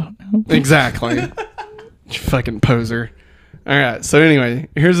 I don't know. Exactly. You fucking poser. All right. So anyway,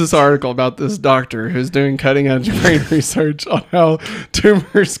 here's this article about this doctor who's doing cutting edge brain research on how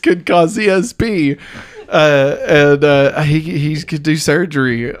tumors could cause ESP. And he could do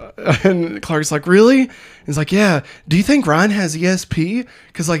surgery. And Clark's like, "Really?" He's like, "Yeah. Do you think Ryan has ESP?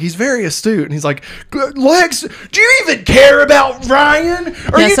 Because like he's very astute." And he's like, "Lex, do you even care about Ryan?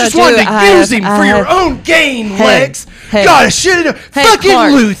 Or Yes, you just I wanted do. to use him for your own gain, Lex? Hey. God, I should have. Fucking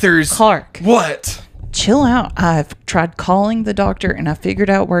Clark. Luthers. Clark. What? Chill out. I've tried calling the doctor and I figured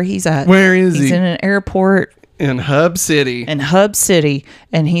out where he's at. Where is He's he? in an airport In Hub City. in Hub City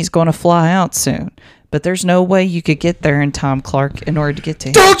and he's going to fly out soon. But there's no way you could get there in time, Clark, in order to get to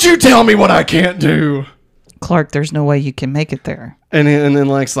him. Don't you tell me what I can't do. Clark, there's no way you can make it there. And then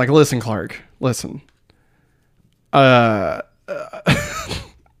Lex like, "Listen, Clark, listen. You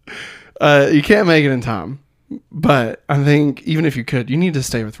can't make it in time. But I think even if you could, you need to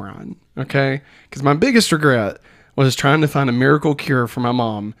stay with Ron, okay? Because my biggest regret was trying to find a miracle cure for my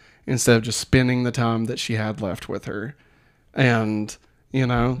mom instead of just spending the time that she had left with her. And, you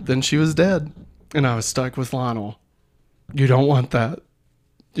know, then she was dead and I was stuck with Lionel. You don't want that.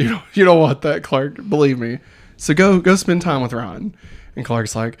 You don't want that, Clark. Believe me. So go spend time with Ron. And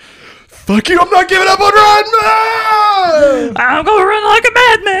Clark's like, fuck you, I'm not giving up on Ron! Ah! I'm gonna run like a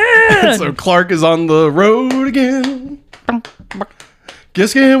madman. So Clark is on the road again.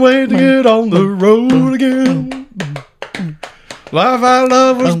 Just can't wait to get on the road again. Life I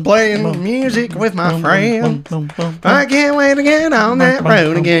love was playing music with my friends. I can't wait to get on that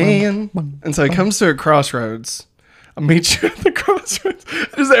road again. And so he comes to a crossroads. I'll meet you at the crossroads.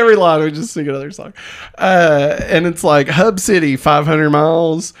 Just every line, we just sing another song. And it's like Hub City, 500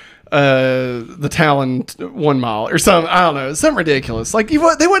 miles. The Talon, 1 mile or something. I don't know. It's something ridiculous. Like they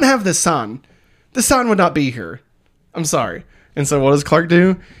wouldn't have this sign. The sign would not be here. I'm sorry. And so what does Clark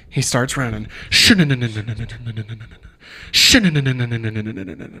do? He starts running.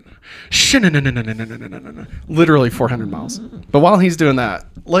 Literally 400 miles. But while he's doing that,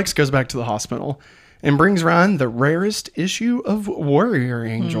 Lex goes back to the hospital and brings Ryan the rarest issue of Warrior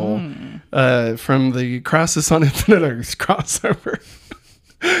Angel from the Crisis on Infinite Earths crossover.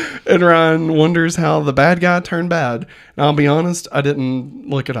 And Ryan wonders how the bad guy turned bad. And I'll be honest, I didn't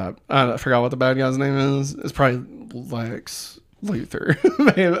look it up. I forgot what the bad guy's name is. It's probably Lex Luthor.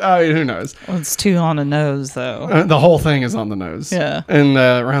 I mean, who knows? Well, it's too on the nose, though. The whole thing is on the nose. Yeah. And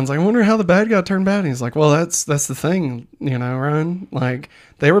Ryan's like, I wonder how the bad guy turned bad. And he's like, well, that's the thing, you know, Ryan. Like,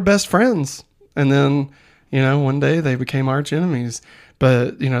 they were best friends. And then, you know, one day they became arch enemies.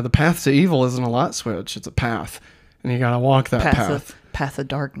 But, you know, the path to evil isn't a light switch. It's a path. And you got to walk that path. Path of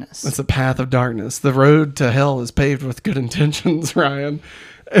darkness. It's a path of darkness. The road to hell is paved with good intentions, Ryan.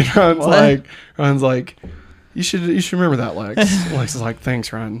 And Ryan's like, you should remember that, Lex. Lex is like,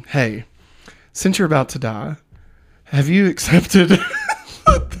 thanks, Ryan. Hey, since you're about to die, have you accepted?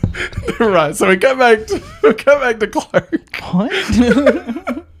 Right. So we come back to Clark. What?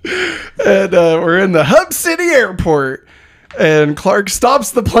 And we're in the Hub City Airport. And Clark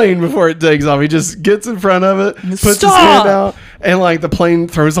stops the plane before it takes off. He just gets in front of it, puts his hand out, and like the plane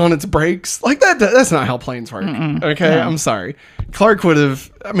throws on its brakes. Like that's not how planes work. Okay, no. I'm sorry. Clark would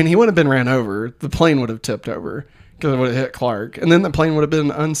have. I mean, he would have been ran over. The plane would have tipped over because it would have hit Clark, and then the plane would have been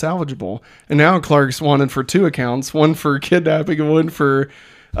unsalvageable. And now Clark's wanted for 2 accounts: one for kidnapping and one for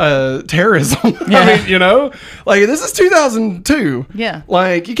terrorism. Yeah. I mean, you know, like this is 2002. Yeah,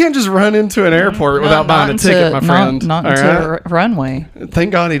 like you can't just run into an airport without buying a ticket, my friend. Not into a runway.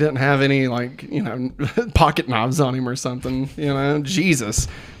 Thank God he didn't have any like, you know, pocket knives on him or something. You know, Jesus,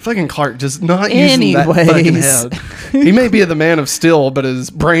 fucking Clark just not using that fucking head. He may be the man of steel, but his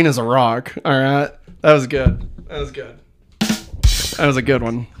brain is a rock. All right, that was good. That was a good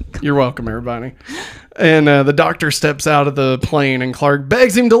one. You're welcome, everybody. And the doctor steps out of the plane and Clark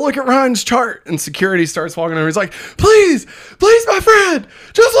begs him to look at Ryan's chart. And security starts walking over. He's like, please, my friend,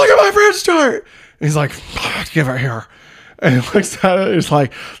 just look at my friend's chart. And he's like, give it here. And he looks at it. He's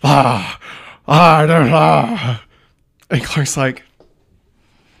like, I don't know. And Clark's like,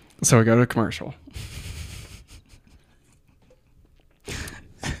 so we go to a commercial.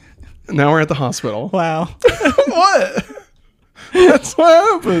 Now we're at the hospital. Wow. What? That's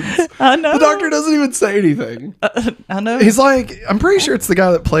what happens. I know. The doctor doesn't even say anything. I know. He's like, I'm pretty sure it's the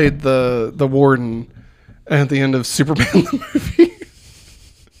guy that played the warden at the end of Superman the movie.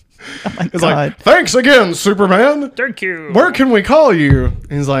 Oh my He's God. like, thanks again, Superman. Thank you. Where can we call you?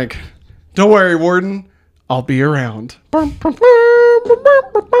 And he's like, don't worry, warden. I'll be around. And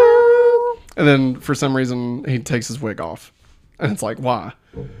then for some reason, he takes his wig off. And it's like, why?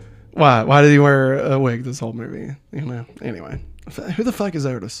 Why did he wear a wig this whole movie? You know, anyway. Who the fuck is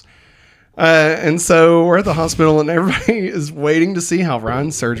Otis? And so we're at the hospital and everybody is waiting to see how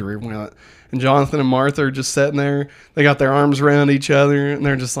Ryan's surgery went. And Jonathan and Martha are just sitting there. They got their arms around each other and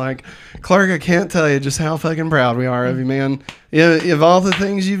they're just like, Clark, I can't tell you just how fucking proud we are of you, man. Yeah, of all the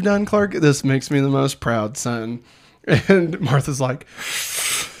things you've done, Clark, this makes me the most proud son. And Martha's like,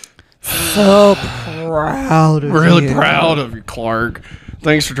 so proud of you. Really proud of you, Clark.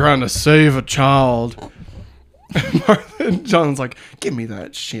 Thanks for trying to save a child. And Martha and John's like, give me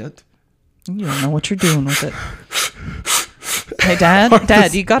that shit. You don't know what you're doing with it. Hey,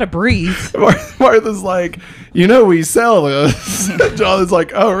 Dad, you gotta breathe. Martha's like, you know we sell this. Jonathan's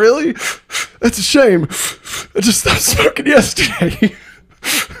like, oh, really? That's a shame. I just stopped smoking yesterday.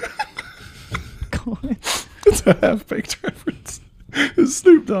 It's a half-baked reference. It's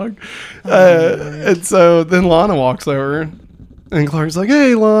Snoop Dogg. And so then Lana walks over And Clark's like,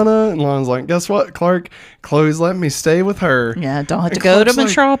 hey, Lana. And Lana's like, guess what, Clark? Chloe's letting me stay with her. Yeah, don't have to And go to Clark's like-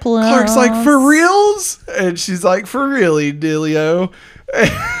 Metropolis. Clark's like, for reals? And she's like, for really, Dilio?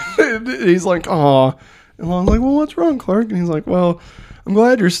 And he's like, aw. And Lana's like, well, what's wrong, Clark? And he's like, well, I'm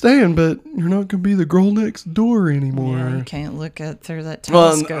glad you're staying, but you're not going to be the girl next door anymore. Yeah, you can't look at through that Well,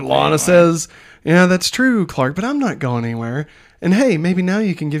 telescope. and Lana anymore. says, yeah, that's true, Clark, but I'm not going anywhere. And hey, maybe now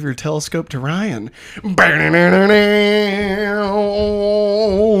you can give your telescope to Ryan. She's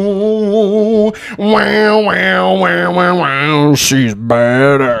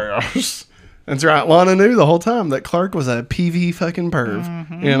badass. That's right. Lana knew the whole time that Clark was a PV fucking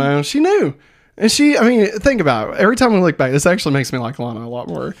perv. You know, she knew. And I mean, think about it. Every time we look back, this actually makes me like Lana a lot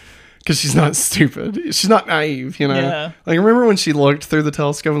more. Because she's not stupid. She's not naive, you know? Yeah. Like, remember when she looked through the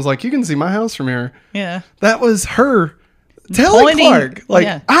telescope and was like, you can see my house from here? Yeah. That was her telling Pointing- Clark. Like,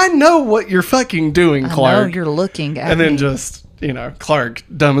 yeah. I know what you're fucking doing, I know Clark. you're looking at And then me. just, you know, Clark,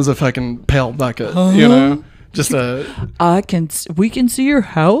 dumb as a fucking pale bucket, you know? Just we can see your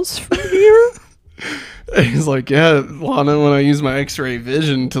house from here. he's like, yeah, Lana, when I use my x-ray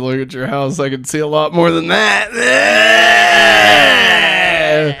vision to look at your house, I can see a lot more than that.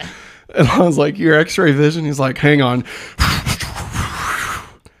 And I was like, your x-ray vision? He's like, hang on.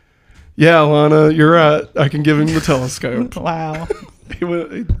 Yeah, Lana, you're right. I can give him the telescope. Wow.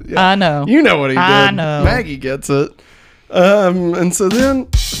 Yeah. I know. You know what he did. I know. Maggie gets it. And so then,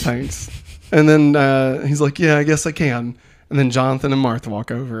 thanks. And then he's like, yeah, I guess I can. And then Jonathan and Martha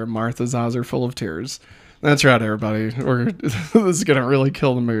walk over, and Martha's eyes are full of tears. That's right, everybody. This is going to really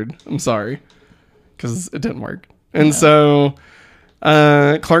kill the mood. I'm sorry. Because it didn't work. And so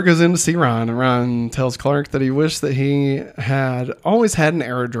Clark goes in to see Ryan, and Ryan tells Clark that he wished that he had always had an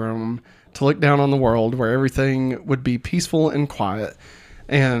aerodrome to look down on the world where everything would be peaceful and quiet.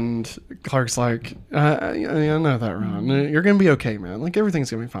 And Clark's like, I know that, Ryan. You're going to be okay, man. Like, everything's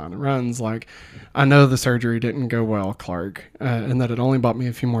going to be fine. And Ryan's like, I know the surgery didn't go well, Clark, and that it only bought me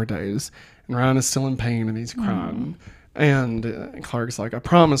a few more days. And Ryan is still in pain, and he's crying. And Clark's like, I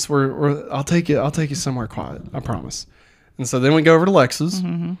promise, I'll take you somewhere quiet. I promise. And so then we go over to Lex's,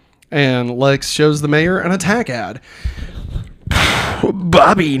 and Lex shows the mayor an attack ad.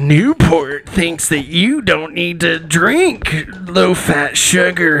 Bobby Newport thinks that you don't need to drink low-fat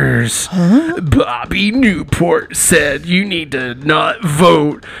sugars. Bobby Newport said you need to not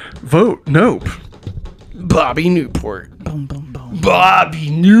vote. Vote? Nope. Bobby Newport. Boom, boom, boom. Bobby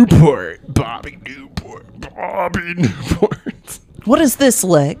Newport. Bobby Newport. Bobby Newport. What is this,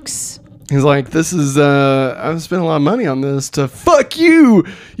 Lex? He's like, this is, I've spent a lot of money on this to fuck you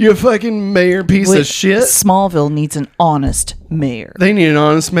fucking mayor piece of shit. Smallville needs an honest mayor. They need an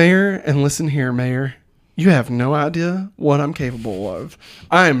honest mayor. And listen here, mayor. You have no idea what I'm capable of.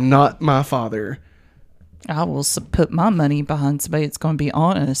 I am not my father. I will put my money behind somebody that's going to be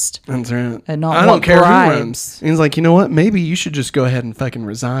honest. That's right. And not I don't want care bribes. who runs. And he's like, you know what? Maybe you should just go ahead and fucking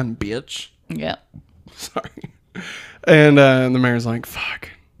resign, bitch. Yeah. Sorry. And the mayor's like, fuck.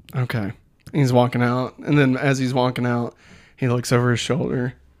 Okay. He's walking out. And then as he's walking out, he looks over his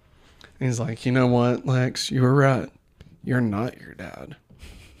shoulder. And he's like, you know what, Lex? You were right. You're not your dad.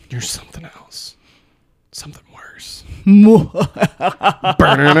 You're something else. Something worse. He's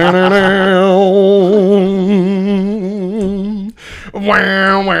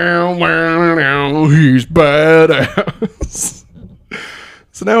badass.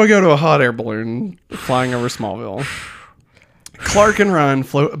 So now we go to a hot air balloon flying over Smallville. Clark and Ryan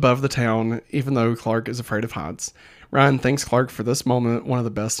float above the town, even though Clark is afraid of heights. Ryan thanks Clark for this moment, one of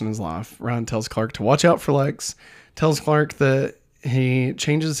the best in his life. Ryan tells Clark to watch out for Lex, tells Clark that he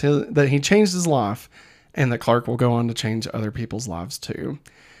changed his life, and that Clark will go on to change other people's lives too.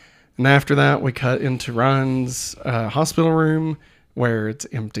 And after that, we cut into Ryan's hospital room, where it's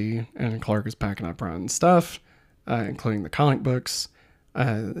empty, and Clark is packing up Ryan's stuff, including the comic books,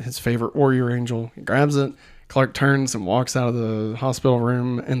 his favorite Warrior Angel. He grabs it. Clark turns and walks out of the hospital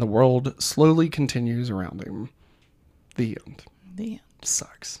room, and the world slowly continues around him. The end. The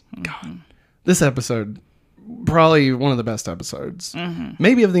Sucks. God. This episode, probably one of the best episodes.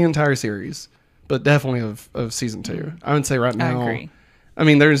 Maybe of the entire series, but definitely of season 2. I would say right now. I agree. I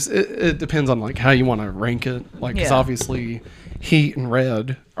mean, it depends on like how you want to rank it. Like, because Yeah. obviously Heat and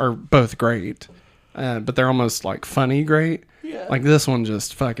Red are both great, but they're almost like funny great. Yeah. Like this one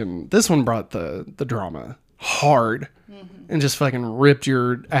this one brought the drama hard and just fucking ripped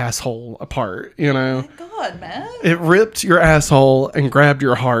your asshole apart, you know? God, man. It ripped your asshole and grabbed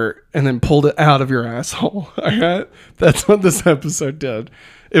your heart and then pulled it out of your asshole. All right? That's what this episode did.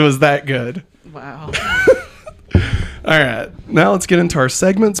 It was that good. Wow. All right. Now let's get into our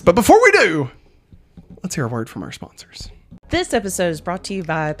segments. But before we do, let's hear a word from our sponsors. This episode is brought to you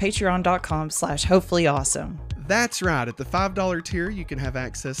by patreon.com/hopefullyawesome. That's right. At the $5 tier, you can have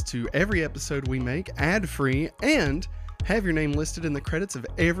access to every episode we make ad-free and have your name listed in the credits of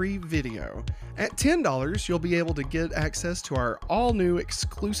every video. At $10, you'll be able to get access to our all-new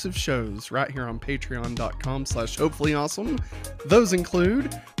exclusive shows right here on patreon.com/hopefullyawesome. Those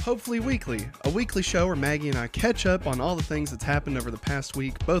include Hopefully Weekly, a weekly show where Maggie and I catch up on all the things that's happened over the past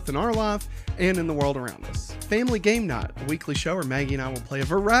week, both in our life and in the world around us. Family Game Night, a weekly show where Maggie and I will play a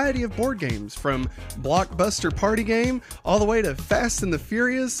variety of board games, from Blockbuster Party Game all the way to Fast and the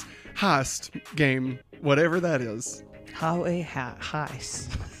Furious Heist Game, whatever that is. Highway heist.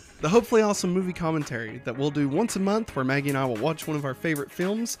 The Hopefully Awesome movie commentary that we'll do once a month, where Maggie and I will watch one of our favorite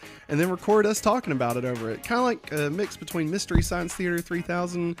films and then record us talking about it over it. Kind of like a mix between Mystery Science Theater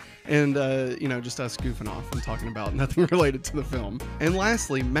 3000 and, just us goofing off and talking about nothing related to the film. And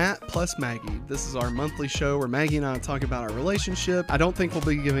lastly, Matt plus Maggie. This is our monthly show where Maggie and I talk about our relationship. I don't think we'll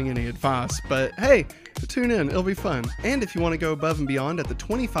be giving any advice, but hey, tune in. It'll be fun. And if you want to go above and beyond at the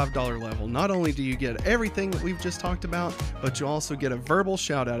 $25 level, not only do you get everything that we've just talked about, but you also get a verbal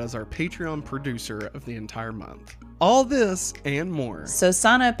shout out as our Patreon producer of the entire month. All this and more. So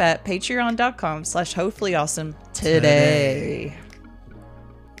sign up at patreon.com/hopefullyawesome today.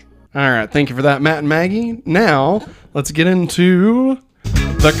 All right. Thank you for that, Matt and Maggie. Now let's get into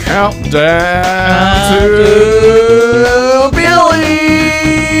the countdown to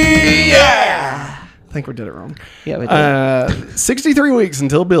Billy. Yeah. I think we did it wrong. Yeah, we did. 63 weeks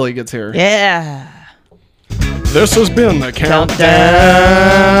until Billy gets here. Yeah. This has been the countdown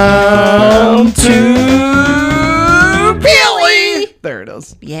to Billy. There it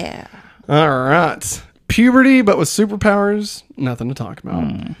is. Yeah. All right. Puberty, but with superpowers. Nothing to talk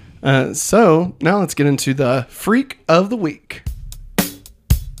about. So now let's get into the Freak of the Week.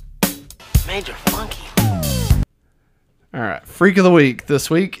 Major Funky. All right. Freak of the Week this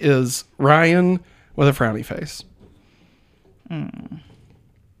week is Ryan with a frowny face.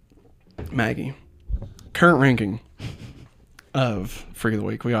 Maggie. Current ranking of Freak of the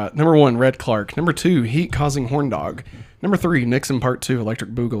Week. We got number 1, Red Clark. Number 2, Heat Causing Horn Dog. Number 3, Nixon Part 2,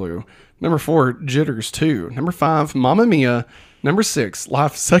 Electric Boogaloo. Number 4, Jitters 2. Number 5, Mamma Mia. Number 6,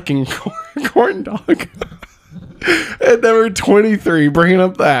 Life Sucking Corn Dog. And number 23, Bringing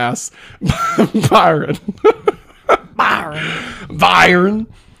Up the Ass, Byron. Byron.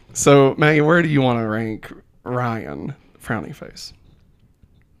 So, Maggie, where do you want to rank Ryan Frowny Face?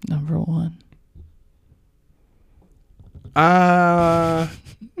 Number 1.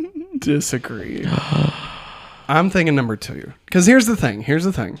 Disagree. I'm thinking number 2. Because here's the thing.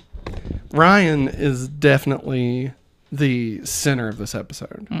 Ryan is definitely the center of this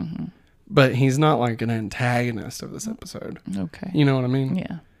episode. Mm-hmm. But he's not like an antagonist of this episode. Okay. You know what I mean?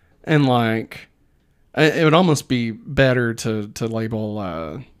 Yeah. And like, it would almost be better to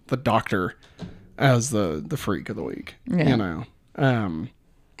label the doctor as the freak of the week. Yeah. You know?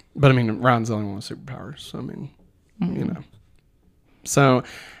 But I mean, Ryan's the only one with superpowers. So, I mean, you know. So,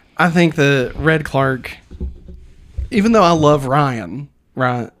 I think that Red Clark, even though I love Ryan,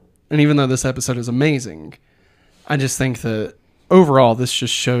 right, and even though this episode is amazing, I just think that overall this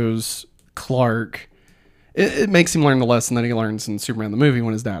just shows Clark. It makes him learn the lesson that he learns in Superman the movie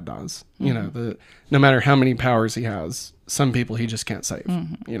when his dad dies. You know, that no matter how many powers he has, some people he just can't save.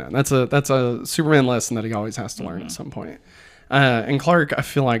 You know, that's a Superman lesson that he always has to learn at some point. And Clark, I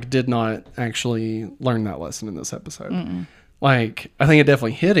feel like, did not actually learn that lesson in this episode. Like, I think it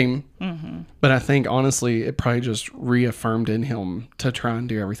definitely hit him, but I think, honestly, it probably just reaffirmed in him to try and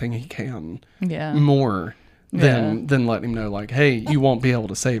do everything he can more than letting him know, like, hey, you won't be able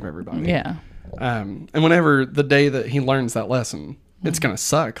to save everybody. Yeah. And whenever the day that he learns that lesson, it's going to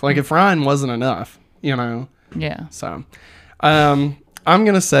suck. Like, if Ryan wasn't enough, you know? Yeah. So, I'm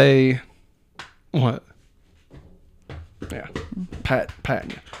going to say, what? Yeah. Pat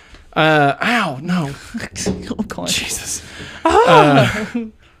you. Ow, no. Oh, God. Jesus.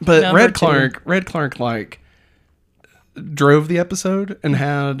 But Red Clark, like, drove the episode and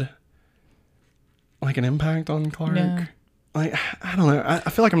had, like, an impact on Clark. Yeah. Like, I don't know. I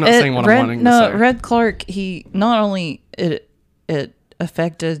feel like I'm not saying what I'm wanting to say. Red Clark, he not only it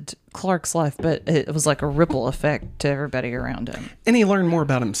affected Clark's life, but it was like a ripple effect to everybody around him. And he learned more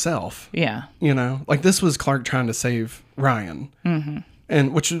about himself. Yeah. You know, like, this was Clark trying to save Ryan.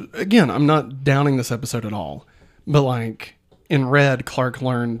 And which, again, I'm not downing this episode at all. But, like, in Red, Clark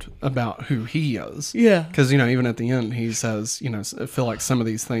learned about who he is. Yeah. Because, you know, even at the end, he says, you know, I feel like some of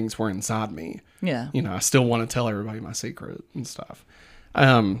these things were inside me. Yeah. You know, I still want to tell everybody my secret and stuff.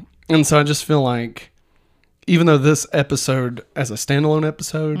 And so I just feel like, even though this episode as a standalone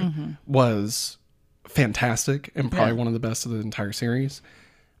episode was fantastic and probably Yeah. one of the best of the entire series.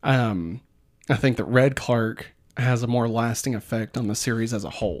 I think that Red Clark has a more lasting effect on the series as a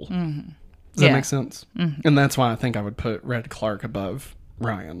whole. Does that Yeah. make sense? And that's why I think I would put Red Clark above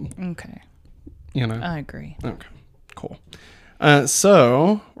Ryan. Okay. You know? I agree. Okay, cool.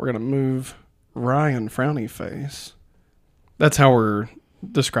 So we're gonna move Ryan Frowny Face. That's how we're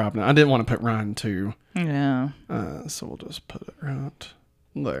describing it. I didn't want to put Ryan 2, Yeah. so we'll just put it right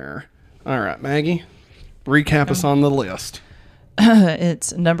there. All right, Maggie, recap us on the list.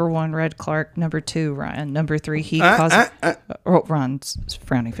 It's number 1, Red Clark. Number 2, Ryan. Number 3, heat causing. Ron's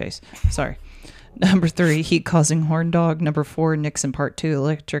frowny face. Sorry. Number 3, heat causing horn dog. Number 4, Nixon Part 2,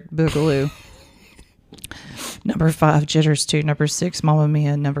 electric boogaloo. Number 5, Jitters 2. Number 6, Mamma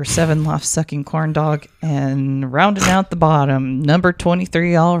Mia. Number 7, life sucking corn dog. And rounding out the bottom, number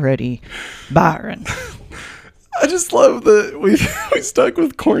 23 already, Byron. I just love that we stuck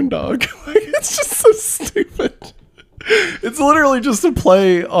with corn dog. Like, it's just so stupid. It's literally just a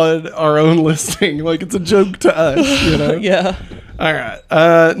play on our own listing. Like, it's a joke to us, you know? Yeah. All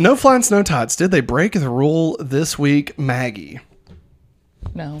right. No flats, no tots. Did they break the rule this week, Maggie?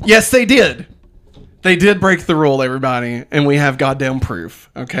 No. Yes, they did. They did break the rule, everybody. And we have goddamn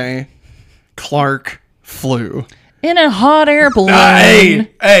proof, okay? Clark flew. In a hot air balloon.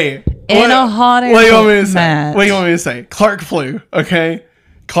 Hey. In a hot air What do you want me to say? Matt. What do you want me to say? Clark flew, okay?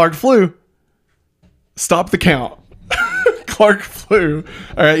 Clark flew. Stop the count. Clark flew.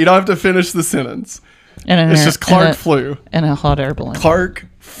 All right, you don't have to finish the sentence. It's just Clark flew. In a hot air balloon. Clark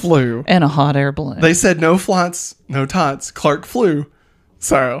flew. In a hot air balloon. They said no flats, no tots. Clark flew.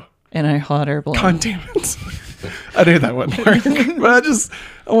 So, In a hot air balloon. God damn it. I knew that wouldn't work. But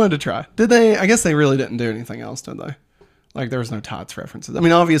I wanted to try. Did they? I guess they really didn't do anything else, did they? Like, there was no tots references. I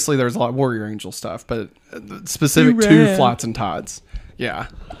mean, obviously, there was a lot of Warrior Angel stuff, but specific to flats and tots. Yeah.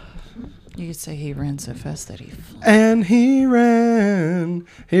 You could say he ran so fast that he flew. And he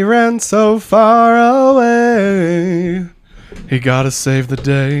ran so far away. He gotta save the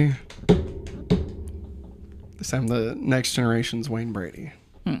day. This time the next generation's Wayne Brady.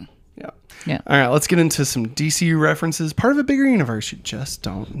 Yeah. Yeah. All right, let's get into some DCU references. Part of a bigger universe. You just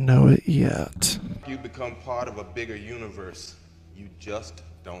don't know it yet. You become part of a bigger universe. You just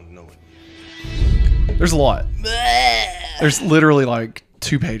don't know it. There's a lot. There's literally like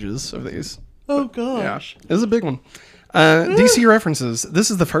 2 pages of these. Oh, gosh. Yeah, this is a big one. DC references. This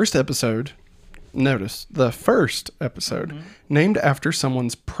is the first episode. Notice the first episode named after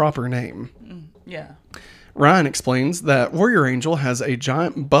someone's proper name. Yeah. Ryan explains that Warrior Angel has a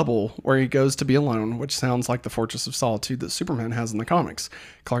giant bubble where he goes to be alone, which sounds like the Fortress of Solitude that Superman has in the comics.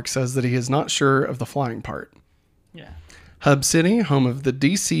 Clark says that he is not sure of the flying part. Yeah. Hub City, home of the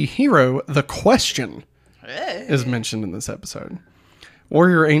DC hero, The Question, is mentioned in this episode.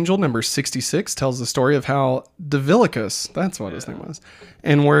 Warrior Angel number 66 tells the story of how Divilicus, that's what his name was,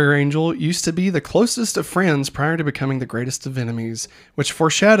 and Warrior Angel used to be the closest of friends prior to becoming the greatest of enemies, which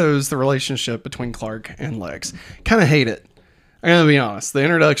foreshadows the relationship between Clark and Lex. Kind of hate it. I gotta be honest. The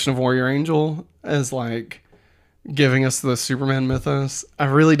introduction of Warrior Angel is like giving us the Superman mythos. I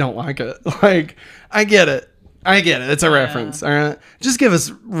really don't like it. Like, I get it. It's a reference. All right. Just give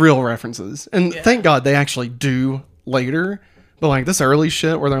us real references. And thank God they actually do later. But like this early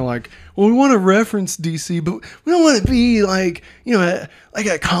shit where they're like, well, we want to reference DC, but we don't want it to be like, you know, like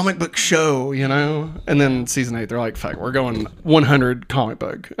a comic book show, you know? And then season 8, they're like, fuck, we're going 100 comic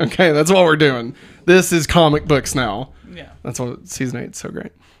book. Okay, that's what we're doing. This is comic books now. Yeah. That's what season 8 is so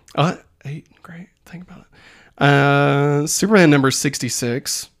great. 8, great. Think about it. Superman number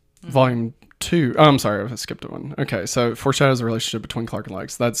 66, volume 2. Oh, I'm sorry, I skipped one. Okay, so foreshadows the relationship between Clark and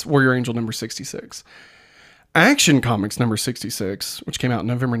Lex. That's Warrior Angel number 66. Action Comics number 66, which came out in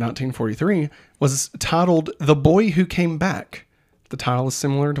November 1943, was titled The Boy Who Came Back. The title is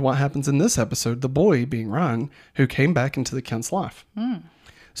similar to what happens in this episode, the boy being Ryan, who came back into the Kent's life.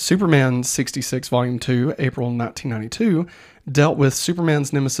 Superman 66, Volume 2, April 1992, dealt with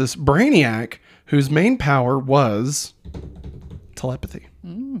Superman's nemesis Brainiac, whose main power was telepathy.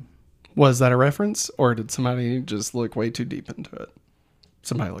 Was that a reference, or did somebody just look way too deep into it?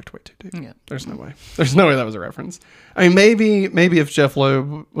 Somebody looked way too deep. Yeah. There's no way. There's no way that was a reference. I mean, maybe if Jeff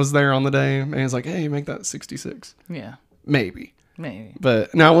Loeb was there on the day, and he's like, hey, make that 66. Yeah. Maybe. Maybe.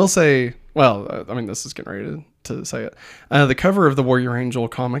 But now I will say, well, I mean, this is getting ready to say it. The cover of the Warrior Angel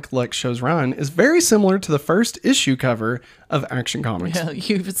comic, Lex Shows Ryan, is very similar to the first issue cover of Action Comics. Yeah,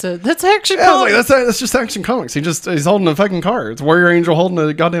 you said that's Action Yeah, I was Comics. like, that's just Action Comics. He's holding a fucking car. It's Warrior Angel holding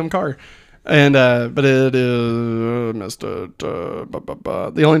a goddamn car. And but it is missed it.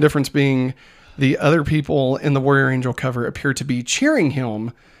 The only difference being the other people in the Warrior Angel cover appear to be cheering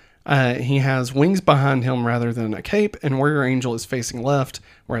him, He has wings behind him rather than a cape, and Warrior Angel is facing left,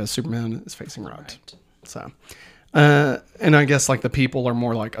 whereas Superman is facing right. So, and I guess like the people are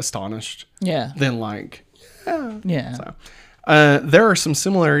more like astonished Yeah. than like, Yeah. so. There are some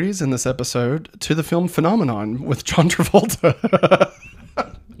similarities in this episode to the film Phenomenon with John Travolta.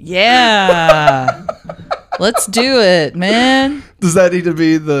 Yeah. Let's do it, man. Does that need to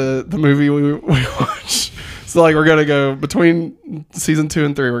be the movie we watch? So like we're gonna go between season 2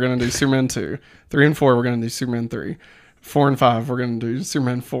 and 3. We're gonna do Superman 2, 3 and 4. We're gonna do Superman 3, 4 and 5. We're gonna do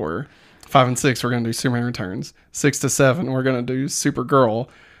Superman 4, 5 and 6. We're gonna do Superman Returns, 6 to 7. We're gonna do Supergirl,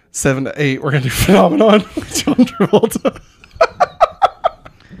 7 to 8. We're gonna do Phenomenon with John Travolta.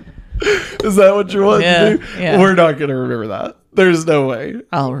 Is that what you want to do? Yeah. We're not gonna remember that. There's no way.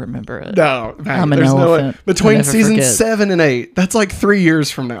 I'll remember it. No, Maggie, I'm an there's no way. elephant. I Between never season forget. 7 and 8, that's like 3 years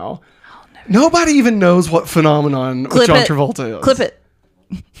from now. Nobody even knows what Phenomenon with Clip John it. Travolta is. Clip it.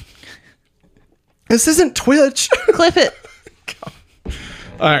 This isn't Twitch. Clip it.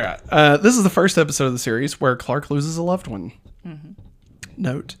 All right. This is the first episode of the series where Clark loses a loved one.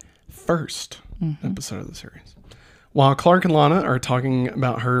 Note, first episode of the series. While Clark and Lana are talking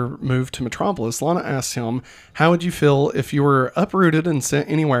about her move to Metropolis, Lana asks him, "How would you feel if you were uprooted and sent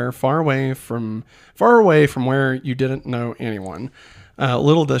anywhere far away from where you didn't know anyone?"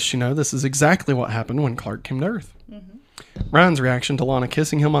 Little does she know this is exactly what happened when Clark came to Earth. Ryan's reaction to Lana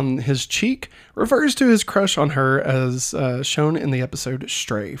kissing him on his cheek refers to his crush on her as shown in the episode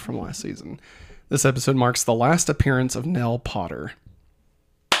Stray from last season. This episode marks the last appearance of Nell Potter.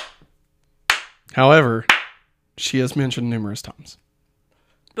 However, she is mentioned numerous times.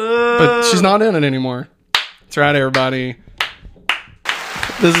 But she's not in it anymore. That's right, everybody.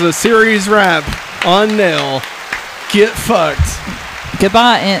 This is a series wrap on Nell. Get fucked.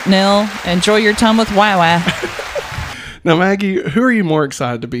 Goodbye, Aunt Nell. Enjoy your time with Wawa. Now, Maggie, who are you more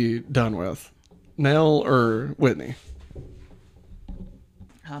excited to be done with? Nell or Whitney?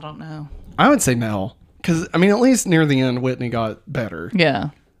 I don't know. I would say Nell. Because, I mean, at least near the end, Whitney got better. Yeah.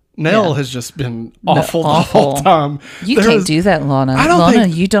 Nell Yeah. has just been awful the awful. whole time. You There can't was- do that, Lana. I don't Lana,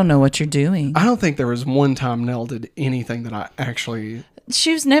 think- you don't know what you're doing. I don't think there was one time Nell did anything that I actually...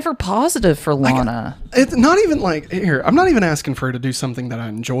 She was never positive for Lana. It's not even like... Here, I'm not even asking for her to do something that I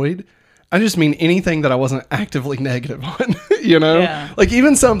enjoyed. I just mean anything that I wasn't actively negative on, you know? Yeah. Like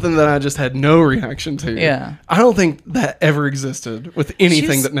even something that I just had no reaction to. Yeah. I don't think that ever existed with anything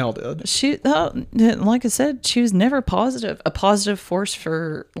was- that Nell did. She, like I said, she was never positive. A positive force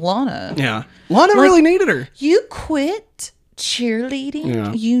for Lana. Yeah. Lana Like- really needed her. You quit cheerleading.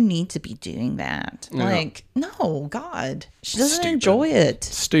 Yeah. You need to be doing that. Yeah. Like, no, God, she doesn't Stupid. enjoy it.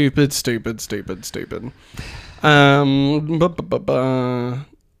 Stupid.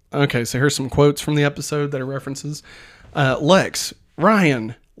 Okay, so here's some quotes from the episode that are references. Lex,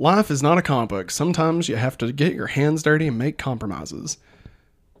 Ryan, life is not a comic book. Sometimes you have to get your hands dirty and make compromises.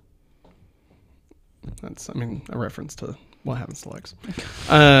 That's, I mean, a reference to what happens to Lex.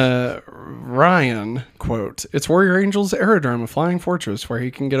 Ryan, quote, "It's Warrior Angel's aerodrome, a flying fortress where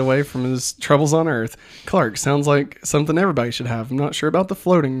he can get away from his troubles on Earth. Clark, sounds like something everybody should have. I'm not sure about the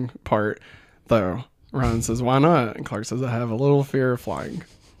floating part, though." Ryan says, "Why not?" And Clark says, "I have a little fear of flying."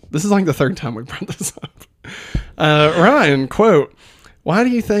 This is like the third time we brought this up. Ryan, quote, "Why do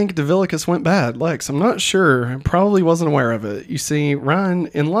you think Devilicus went bad? Lex, I'm not sure. I probably wasn't aware of it. You see, Ryan,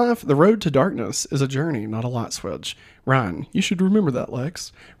 in life, the road to darkness is a journey, not a light switch. Ryan, you should remember that,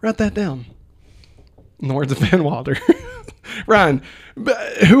 Lex. Write that down." In the words of Van Wilder. Ryan,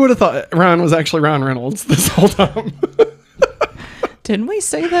 who would have thought Ryan was actually Ryan Reynolds this whole time? Didn't we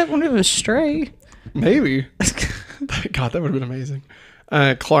say that when it was Stray? Maybe. God, that would have been amazing.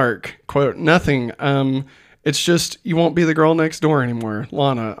 Clark, quote, "Nothing. It's just you won't be the girl next door anymore.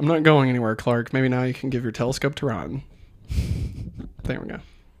 Lana, I'm not going anywhere, Clark. Maybe now you can give your telescope to Ryan." There we go.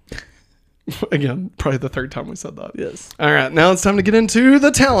 Again, probably the third time we said that. Yes. All right, now it's time to get into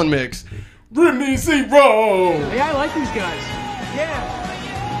the talent mix. Brittany Zero. Yeah, I like these guys.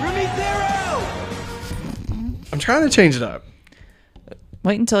 Yeah. Remy Zero! I'm trying to change it up.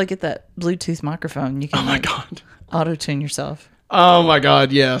 Wait until I get that Bluetooth microphone. You Oh can my God. auto tune yourself. Oh my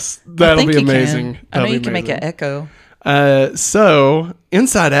God, yes. I That'll think be you can. amazing. I know That'll you be can make amazing. an echo. So,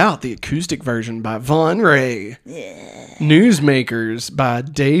 Inside Out, the acoustic version by Von Ray. Newsmakers by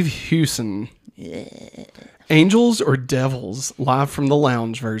Dave Hewson. Angels or Devils, live from the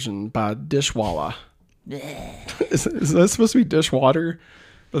lounge version by Dishwalla. Is that supposed to be dishwater?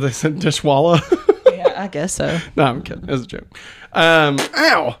 But they said Dishwalla? Yeah, I guess so. No, I'm kidding. It was a joke.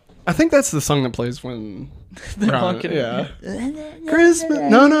 Ow! I think that's the song that plays when... walking- yeah. Christmas.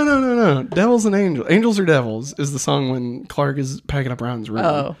 No. Devils and Angels. Angels or Devils is the song when Clark is packing up Ryan's room.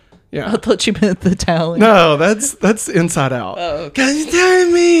 Oh. Yeah. I thought you meant the Italian. No, that's Inside Out. Oh, Cause you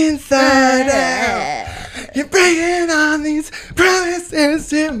turn me inside out. You're breaking all these promises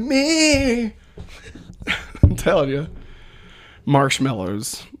to me. I'm telling you.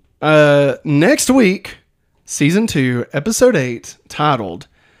 Marshmallows. Next week, season 2, episode 8, titled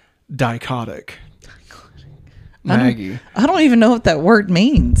Dichotic. Maggie. I don't even know what that word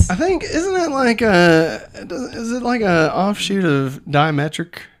means. I think, isn't it like is it like a offshoot of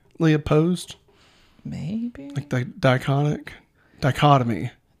diametrically opposed? Maybe. Like the dichotomy.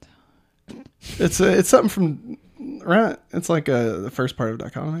 It's something from, right? It's like the first part of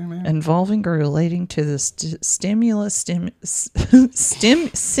dichotomy, man. Involving or relating to the simultaneous.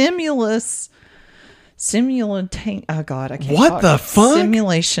 Oh God, I can't. What talk. the fuck?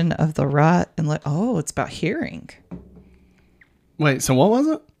 Simulation of the right and it's about hearing. Wait, so what was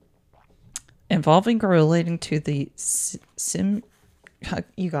it? Involving or relating to the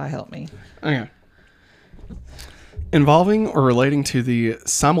You gotta help me. Okay. Involving or relating to the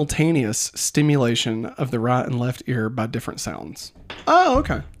simultaneous stimulation of the right and left ear by different sounds. Oh,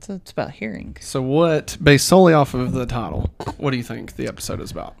 okay. So it's about hearing. So what, based solely off of the title, what do you think the episode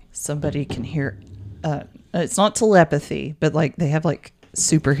is about? Somebody can hear. It's not telepathy, but like they have like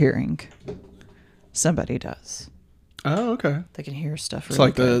super hearing. Somebody does. Oh, okay. They can hear stuff. It's Really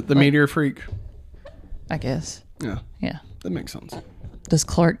like good. the meteor freak. I guess. Yeah, Yeah. that makes sense. Does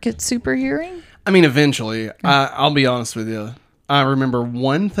Clark get super hearing? I mean, eventually. I'll be honest with you. I remember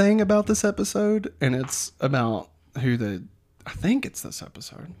one thing about this episode, and it's about I think it's this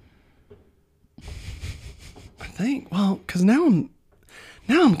episode. I think. Well, because now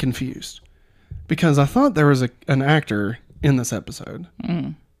I'm confused. Because I thought there was an actor in this episode.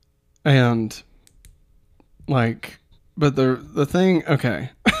 And, like, but the thing, okay.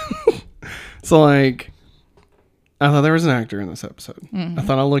 So, like, I thought there was an actor in this episode. I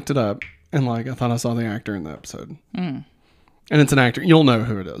thought I looked it up, and, like, I thought I saw the actor in the episode. And it's an actor. You'll know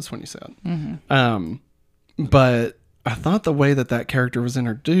who it is when you see it. But I thought the way that character was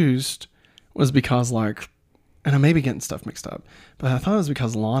introduced was because, like, and I may be getting stuff mixed up, but I thought it was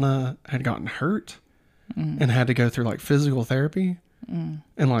because Lana had gotten hurt and had to go through, like, physical therapy. And,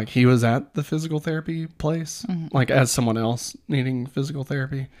 like, he was at the physical therapy place, like, as someone else needing physical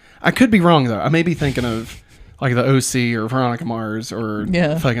therapy. I could be wrong, though. I may be thinking of, like, the OC or Veronica Mars or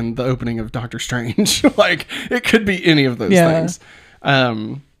fucking the opening of Doctor Strange. Like, it could be any of those things.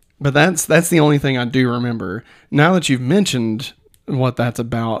 But that's the only thing I do remember. Now that you've mentioned what that's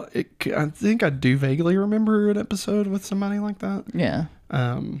about, I think I do vaguely remember an episode with somebody like that. Yeah.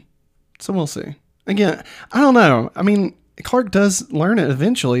 So we'll see. Again, I don't know. I mean, Clark does learn it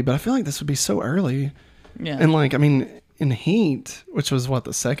eventually, but I feel like this would be so early. Yeah. And, like, I mean, in Heat, which was what,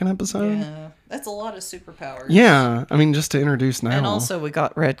 the second episode? Yeah. That's a lot of superpowers. Yeah. I mean, just to introduce now. And also we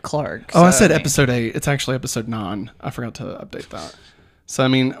got Red Clark. I said episode 8. It's actually episode 9. I forgot to update that. So, I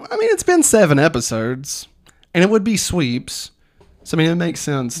mean, it's been 7 episodes, and it would be sweeps. So, I mean, it makes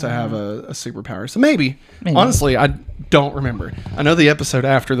sense to have a superpower. So, maybe. Honestly, I don't remember. I know the episode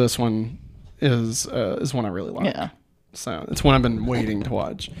after this one is one I really like. Yeah. So, it's one I've been waiting to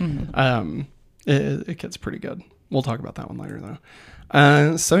watch. It gets pretty good. We'll talk about that one later, though.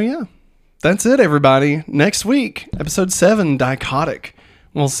 So, yeah. That's it, everybody. Next week, episode 7, Dichotic.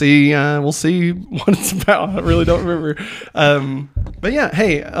 We'll see what it's about. I really don't remember. But yeah,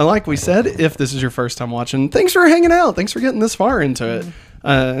 hey, like we said, if this is your first time watching, thanks for hanging out. Thanks for getting this far into it.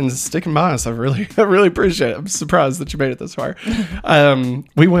 And sticking by us. I really appreciate it. I'm surprised that you made it this far.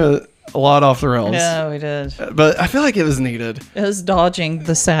 We went a lot off the rails. Yeah, we did. But I feel like it was needed. It was dodging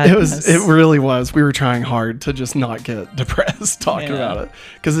the sadness. It really was. We were trying hard to just not get depressed talking about it.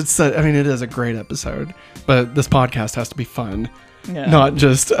 Because it is a great episode. But this podcast has to be fun. Yeah. Not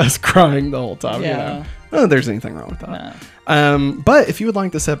just us crying the whole time. Yeah. Not that there's anything wrong with that. No. But if you would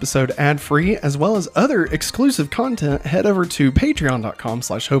like this episode ad-free as well as other exclusive content, head over to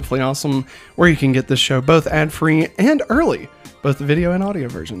patreon.com/hopefullyawesome, where you can get this show both ad-free and early, both the video and audio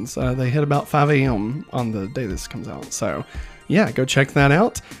versions. They hit about 5 a.m. on the day this comes out. So yeah, go check that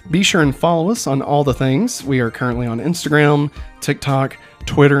out. Be sure and follow us on all the things. We are currently on Instagram, TikTok,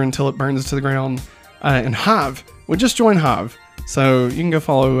 Twitter until it burns to the ground, and Hive. We just joined Hive. So you can go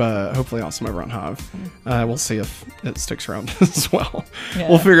follow Hopefully Awesome over on Hive. We'll see if it sticks around as well. Yeah.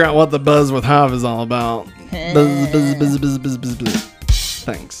 We'll figure out what the buzz with Hive is all about. Buzz.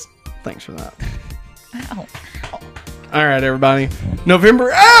 Thanks for that. Ow. All right, everybody.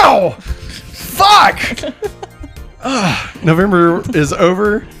 November. Ow! Fuck! November is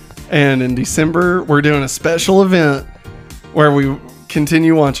over. And in December, we're doing a special event where we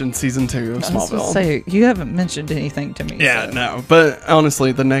continue watching season 2 of I was gonna Smallville. say, you haven't mentioned anything to me. Yeah, so. no. But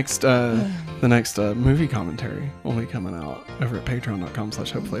honestly, the next movie commentary will be coming out over at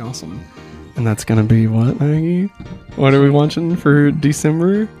patreon.com/hopefullyawesome. And that's going to be what, Maggie? What are we watching for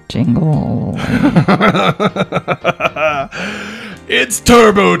December? Jingle. It's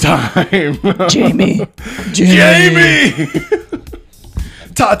turbo time. Jamie. Jamie!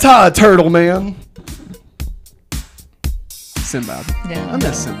 Ta-ta, Turtle Man. Sinbad. Yeah. I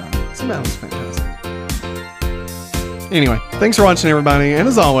miss Sinbad. Sinbad was fantastic. Anyway, thanks for watching, everybody. And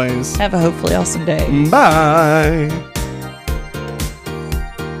as always, Have a hopefully awesome day. bye.